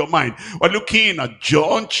soul, and your mind. We're looking at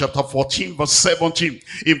John chapter 14 verse 17.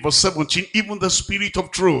 In verse 17, even the spirit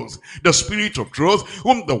of truth. The spirit of truth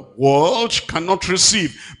whom the world cannot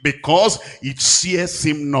receive, because it seeth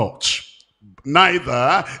him not,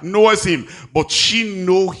 neither knoweth him, but ye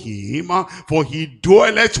know him, for he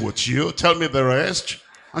dwelleth with you. Tell me the rest.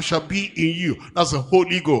 And shall be in you. That's the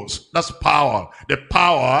Holy Ghost. That's power. The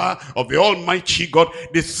power of the Almighty God.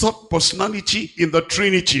 The third personality in the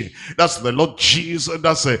Trinity. That's the Lord Jesus.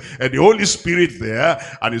 That's the Holy Spirit there.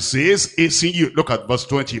 And it says, it's in you. Look at verse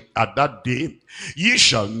 20. At that day, ye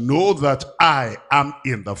shall know that I am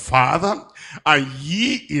in the Father, and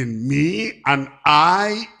ye in me, and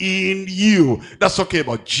I in you. That's talking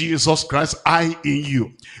about Jesus Christ. I in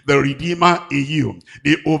you, the Redeemer in you,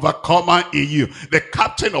 the Overcomer in you, the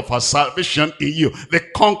Captain of our salvation in you, the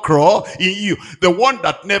Conqueror in you, the one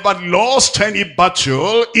that never lost any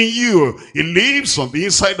battle in you. He lives on the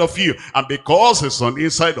inside of you, and because he's on the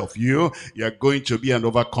inside of you, you're going to be an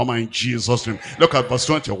overcomer in Jesus' name. Look at verse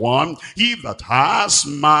 21. He that has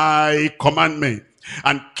my commandment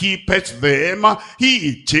and keepeth them, he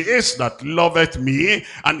it is that loveth me,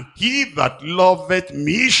 and he that loveth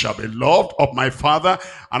me shall be loved of my Father,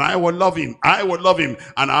 and I will love him. I will love him,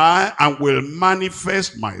 and will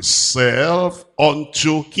manifest myself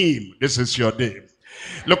unto him. This is your day.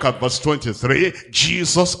 Look at verse 23.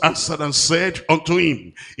 Jesus answered and said unto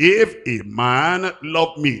him, if a man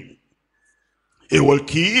love me, he will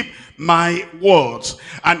keep my words,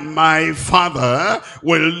 and my Father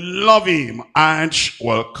will love him, and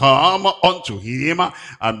will come unto him,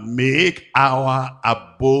 and make our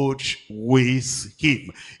abode with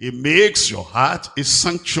him. He makes your heart a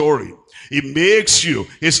sanctuary. He makes you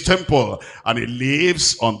his temple, and he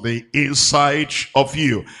lives on the inside of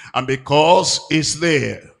you. And because he's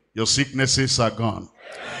there, your sicknesses are gone.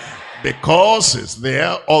 Because he's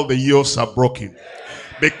there, all the yokes are broken.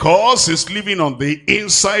 Because he's living on the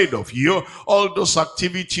inside of you, all those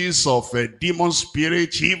activities of demon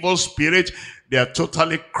spirit, evil spirit, they are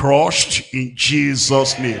totally crushed in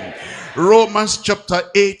Jesus' name. Romans chapter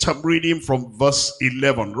 8, I'm reading from verse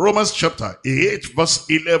 11. Romans chapter 8, verse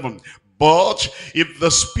 11. But if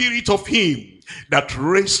the spirit of him that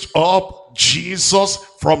raised up Jesus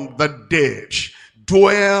from the dead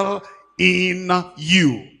dwell in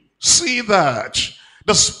you. See that?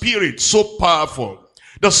 The spirit so powerful.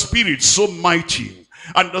 The spirit so mighty,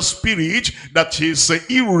 and the spirit that is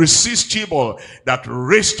irresistible, that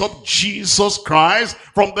raised up Jesus Christ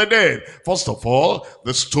from the dead. First of all,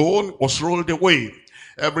 the stone was rolled away.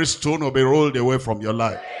 Every stone will be rolled away from your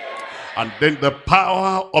life. And then the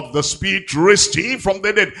power of the Spirit raised him from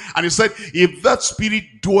the dead. And he said, if that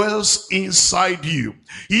Spirit dwells inside you,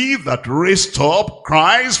 he that raised up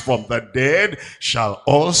Christ from the dead shall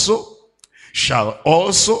also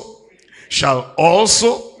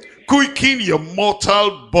quicken your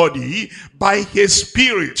mortal body by his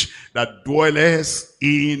Spirit that dwelleth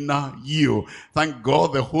in you. Thank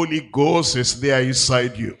God the Holy Ghost is there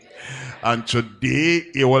inside you. And today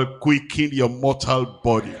he will quicken your mortal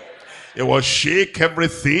body. It will shake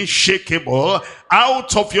everything shakeable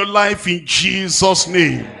out of your life in Jesus'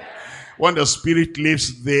 name. When the Spirit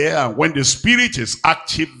lives there, and when the Spirit is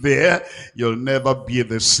active there, you'll never be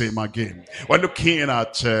the same again. We're looking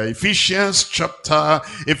at Ephesians chapter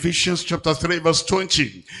 3 verse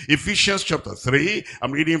 20. Ephesians chapter 3,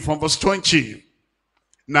 I'm reading from verse 20.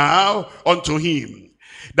 Now unto him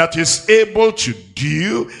that is able to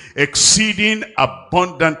do exceeding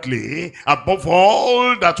abundantly above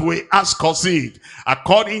all that we ask or think,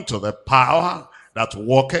 according to the power that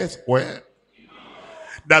worketh where?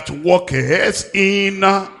 That worketh in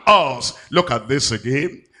us. Look at this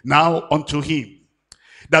again. Now unto him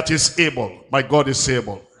that is able. My God is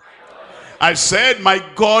able. I said my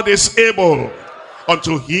God is able.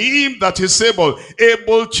 Unto him that is able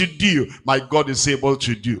to do. My God is able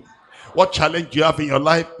to do. What challenge you have in your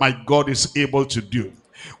life, my God is able to do.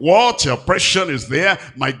 What oppression is there,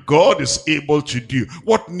 my God is able to do.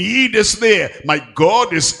 What need is there, my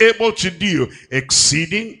God is able to do.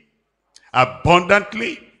 Exceeding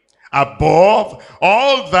abundantly above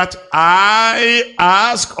all that I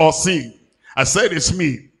ask or think. I said it's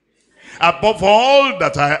me. Above all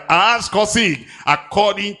that I ask or think,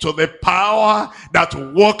 according to the power that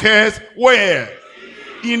worketh where?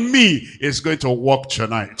 In me. Is going to work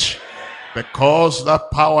tonight. Because that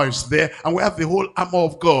power is there, and we have the whole armor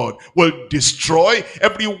of God, will destroy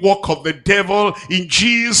every work of the devil in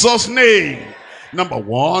Jesus' name. Number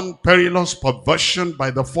one, perilous perversion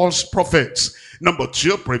by the false prophets. Number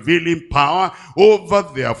two, prevailing power over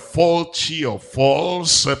their faulty or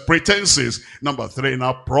false pretenses. Number three,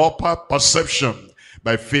 now proper perception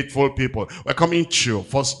by faithful people. We're coming to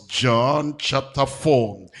 1 John chapter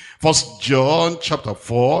 4. 1 John chapter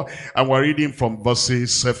 4, and we're reading from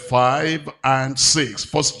verses 5 and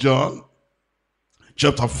 6. 1 John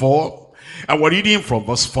chapter 4, and we're reading from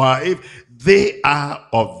verse 5. They are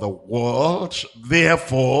of the world,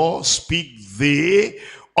 therefore speak they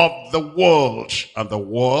of the world, and the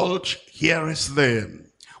world heareth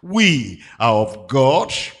them. We are of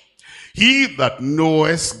God. He that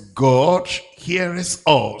knoweth God heareth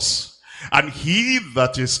us, and he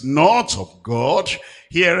that is not of God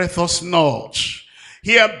heareth us not.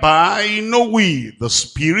 Hereby know we the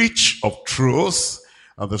spirit of truth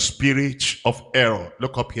and the spirit of error.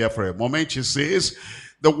 Look up here for a moment. It says,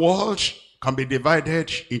 the world can be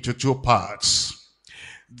divided into two parts.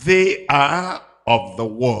 They are of the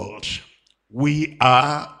world. We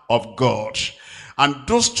are of God. And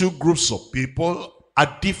those two groups of people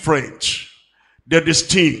are different. They're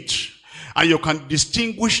distinct. And you can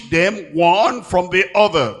distinguish them one from the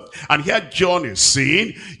other. And here John is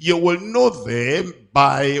saying, you will know them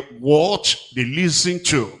by what they listen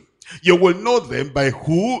to. You will know them by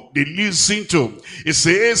who they listen to. It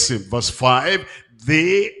says in verse 5,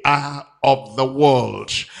 they are of the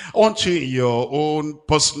world. I want you in your own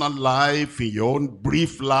personal life, in your own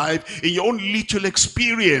brief life, in your own little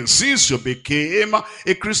experience, since you became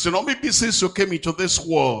a Christian, or maybe since you came into this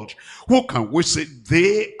world, who can we say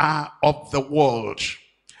they are of the world?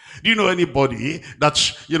 Do you know anybody that,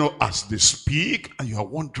 as they speak, and you are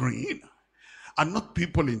wondering, are not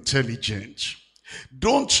people intelligent?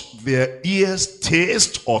 Don't their ears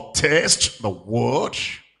taste or test the word?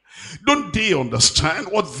 Don't they understand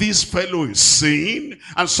what this fellow is saying?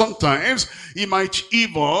 And sometimes he might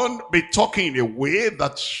even be talking in a way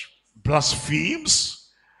that blasphemes.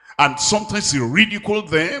 And sometimes he ridicules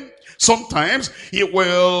them. Sometimes he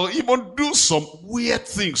will even do some weird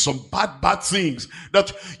things, some bad things,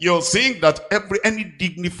 that you'll think that any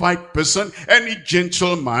dignified person, any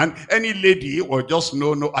gentleman, any lady will just,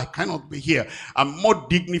 no, I cannot be here. I'm more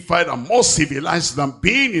dignified, I'm more civilized than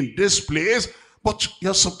being in this place. But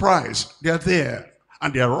you're surprised, they're there.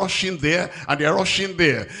 And they're rushing there, and they're rushing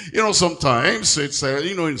there. Sometimes it's,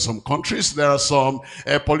 in some countries, there are some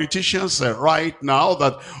politicians right now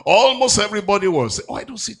that almost everybody will say, why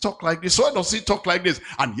does he talk like this? Why does he talk like this?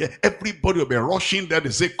 And yet everybody will be rushing there. They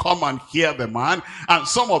say, come and hear the man. And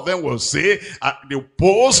some of them will say, they'll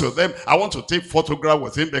pose with them, I want to take photograph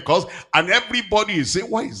with him because, and everybody is saying,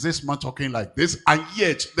 why is this man talking like this? And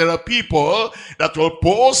yet there are people that will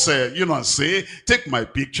pose, and say, take my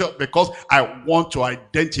picture because I want to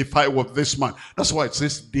identify with this man. That's why it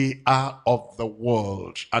says they are of the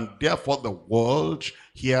world, and therefore the world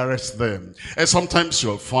heareth them. And sometimes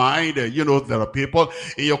you'll find, there are people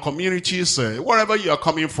in your communities, wherever you are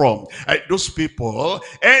coming from, those people,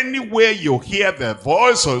 anywhere you hear their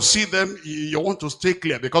voice or see them, you want to stay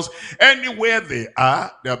clear, because anywhere they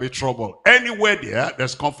are, there'll be trouble. Anywhere they are,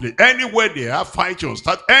 there's conflict. Anywhere they are, fighting will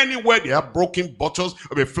start. Anywhere they are, broken bottles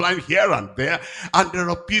will be flying here and there. And there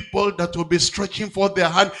are people that will be stretching for their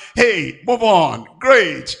hand. Hey, move on.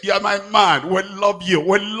 Great. You're my man. We love you.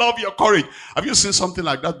 We love your courage. Have you seen something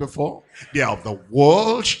like that before? They are of the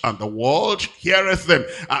world, and the world heareth them.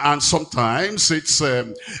 And sometimes it's,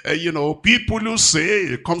 people who say,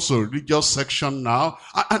 it comes to a religious section now,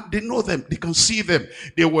 and they know them, they can see them.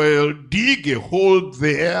 They will dig a hole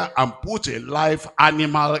there and put a live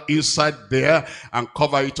animal inside there and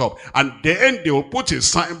cover it up. And then they will put a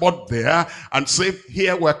signboard there and say,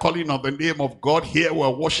 here we're calling on the name of God, here we're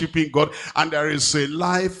worshiping God. And there is a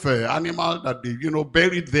live animal that they,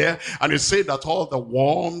 buried there. And they say that all the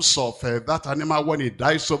worms of that animal, when it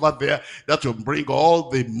dies over there, that will bring all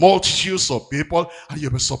the multitudes of people. And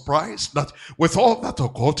you'll be surprised that with all that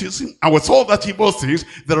occultism and with all that evil things,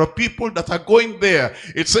 there are people that are going there.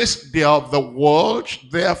 It says they are of the world,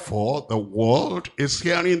 therefore the world is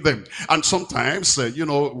hearing them. And sometimes,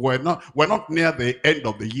 we're not near the end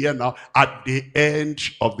of the year now. At the end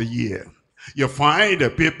of the year, you find the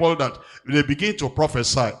people that they begin to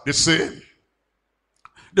prophesy. They say,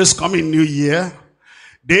 this coming new year,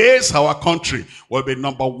 this our country will be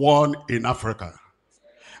number one in Africa.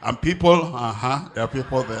 And people, there are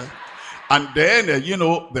people there. And then,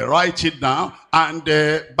 they write it down. And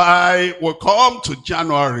we'll come to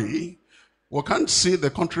January, we can't see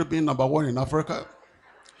the country being number one in Africa.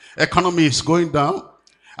 Economy is going down.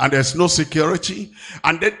 And there's no security.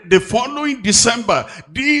 And then the following December,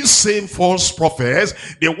 these same false prophets,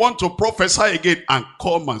 they want to prophesy again and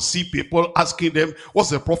come and see people asking them, what's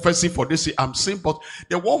the prophecy for this year? I'm saying, but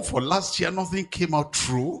the one for last year, nothing came out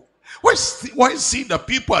true. Why see the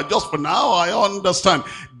people are just for now? I understand.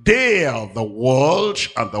 They are the world,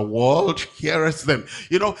 and the world heareth them.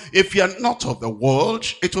 If you're not of the world,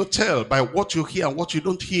 it will tell by what you hear and what you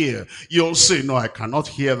don't hear. You'll say, no, I cannot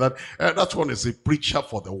hear that. That one is a preacher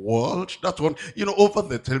for the world. That one, over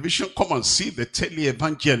the television, come and see the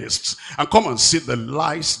televangelists, and come and see the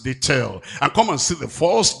lies they tell, and come and see the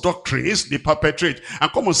false doctrines they perpetrate,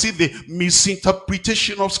 and come and see the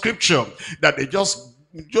misinterpretation of scripture that they just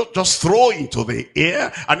throw into the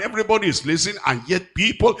air, and everybody is listening. And yet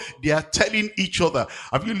people, they are telling each other,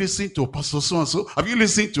 have you listened to Pastor so-and-so? Have you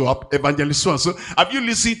listened to Evangelist so-and-so? Have you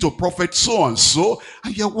listened to Prophet so-and-so?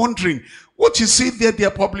 And you're wondering, what is it that they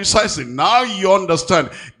are publicizing? Now you understand.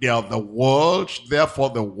 They are the world, therefore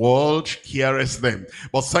the world heareth them.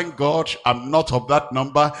 But thank God, I'm not of that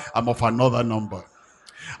number, I'm of another number.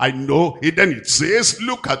 I know it. Then it says,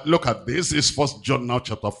 look at this. It's 1 John now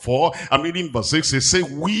chapter 4. I'm reading verse 6. It says,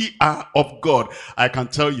 we are of God. I can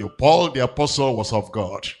tell you, Paul the apostle was of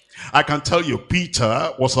God. I can tell you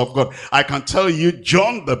Peter was of God. I can tell you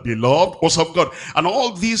John the beloved was of God. And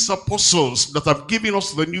all these apostles that have given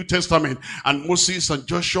us the New Testament, and Moses and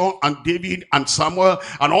Joshua and David and Samuel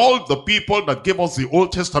and all the people that gave us the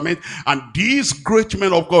Old Testament, and these great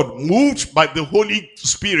men of God moved by the Holy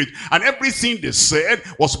Spirit, and everything they said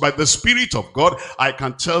was by the Spirit of God. I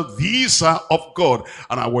can tell these are of God,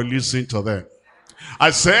 and I will listen to them. I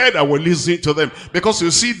said I will listen to them, because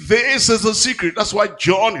you see, this is the secret. That's why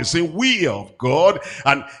John is saying, we are of God,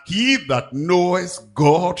 and he that knoweth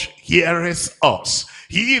God heareth us.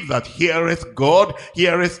 He that heareth God,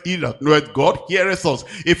 heareth he that knoweth God, heareth us.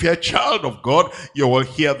 If you're a child of God, you will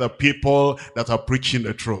hear the people that are preaching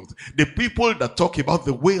the truth. The people that talk about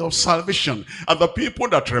the way of salvation. And the people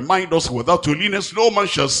that remind us without holiness no man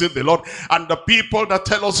shall see the Lord. And the people that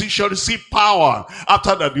tell us he shall receive power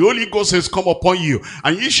after that the Holy Ghost has come upon you.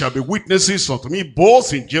 And ye shall be witnesses unto me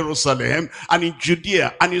both in Jerusalem and in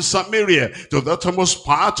Judea and in Samaria, to the uttermost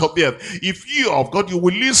part of the earth. If you are of God, you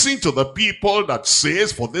will listen to the people that say,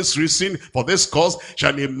 for this reason, for this cause,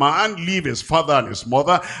 shall a man leave his father and his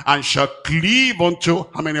mother, and shall cleave unto,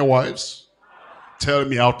 how many wives? Tell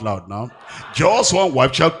me out loud now. Just one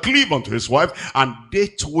wife shall cleave unto his wife, and they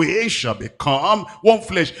two shall become one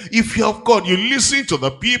flesh. If you have God, you listen to the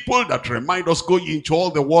people that remind us, go ye into all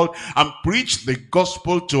the world and preach the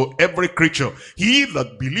gospel to every creature. He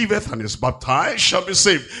that believeth and is baptized shall be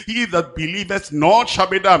saved. He that believeth not shall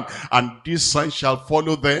be damned. And this sign shall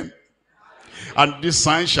follow them. And this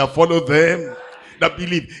sign shall follow them that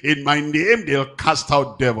believe. In my name they'll cast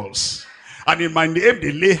out devils. And in my name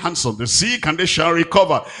they lay hands on the sick and they shall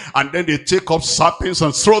recover. And then they take up serpents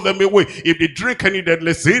and throw them away. If they drink any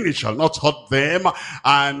deadly thing, it shall not hurt them.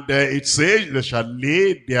 And it says they shall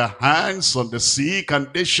lay their hands on the sick and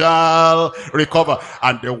they shall recover.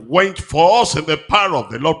 And they went forth in the power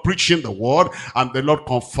of the Lord, preaching the word, and the Lord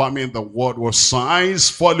confirming the word with signs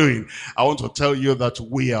following. I want to tell you that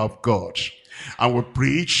we are of God. And we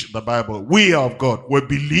preach the Bible. We are of God. We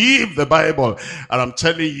believe the Bible. And I'm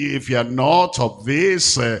telling you, if you are not of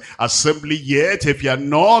this assembly yet, if you are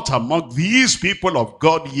not among these people of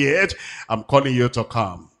God yet, I'm calling you to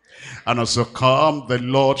come. And as you come, the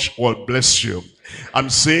Lord will bless you. I'm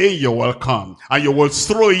saying you're welcome. And you will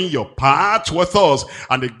throw in your part with us.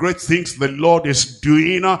 And the great things the Lord is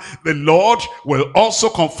doing, the Lord will also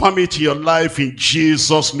confirm it in your life in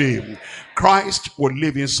Jesus' name. Christ will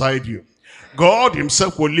live inside you. God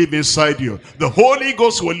himself will live inside you. The Holy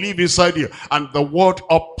Ghost will live inside you. And the word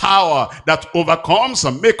of power that overcomes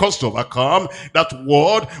and makes us to overcome, that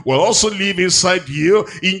word will also live inside you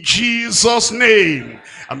in Jesus' name.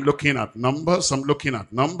 I'm looking at Numbers. I'm looking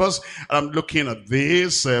at Numbers. And I'm looking at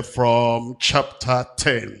this from chapter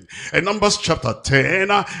 10. In Numbers chapter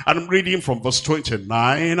 10, and I'm reading from verse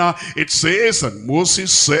 29. It says, and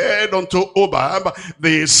Moses said unto Obab,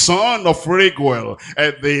 the son of Raguel,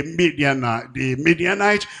 the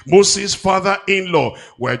Midianite, Moses' father-in-law,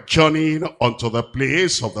 were journeying unto the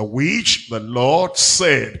place of the which the Lord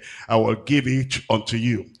said, I will give it unto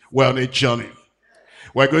you. We're on a journey.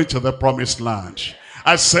 We're going to the promised land.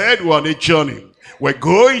 I said we're on a journey. We're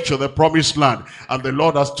going to the promised land. And the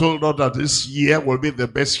Lord has told us that this year will be the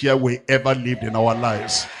best year we ever lived in our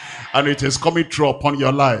lives. And it is coming true upon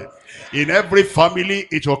your life. In every family,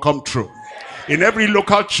 it will come true. In every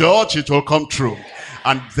local church, it will come true.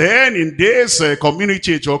 And then in this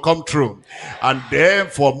community, it will come true. And then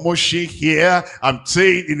for Moshe here, I'm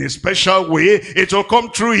saying in a special way, it will come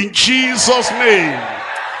true in Jesus' name.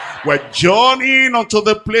 We're journeying unto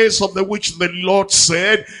the place of the which the Lord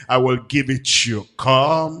said, I will give it to you.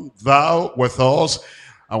 Come thou with us,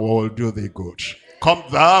 and we will do thee good. Come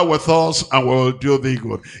thou with us, and we will do thee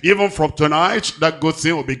good. Even from tonight, that good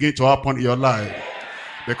thing will begin to happen in your life.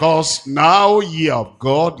 Because now ye have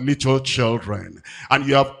got little children, and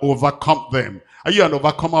you have overcome them. Are you an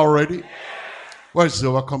overcomer already? Where is the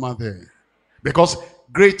overcomer there? Because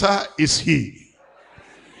greater is he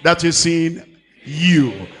that is in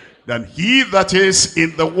you than he that is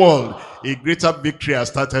in the world. A greater victory has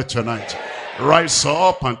started tonight. Rise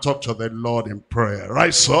up and talk to the Lord in prayer.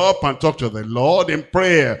 Rise up and talk to the Lord in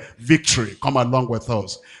prayer. Victory. Come along with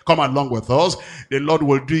us. Come along with us. The Lord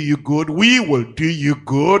will do you good. We will do you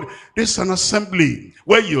good. This is an assembly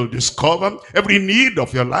where you'll discover every need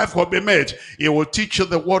of your life will be met. He will teach you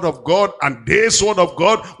the word of God, and this word of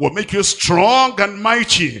God will make you strong and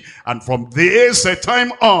mighty. And from this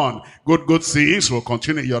time on, good things will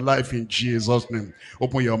continue in your life in Jesus' name.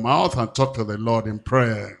 Open your mouth and talk to the Lord in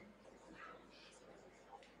prayer.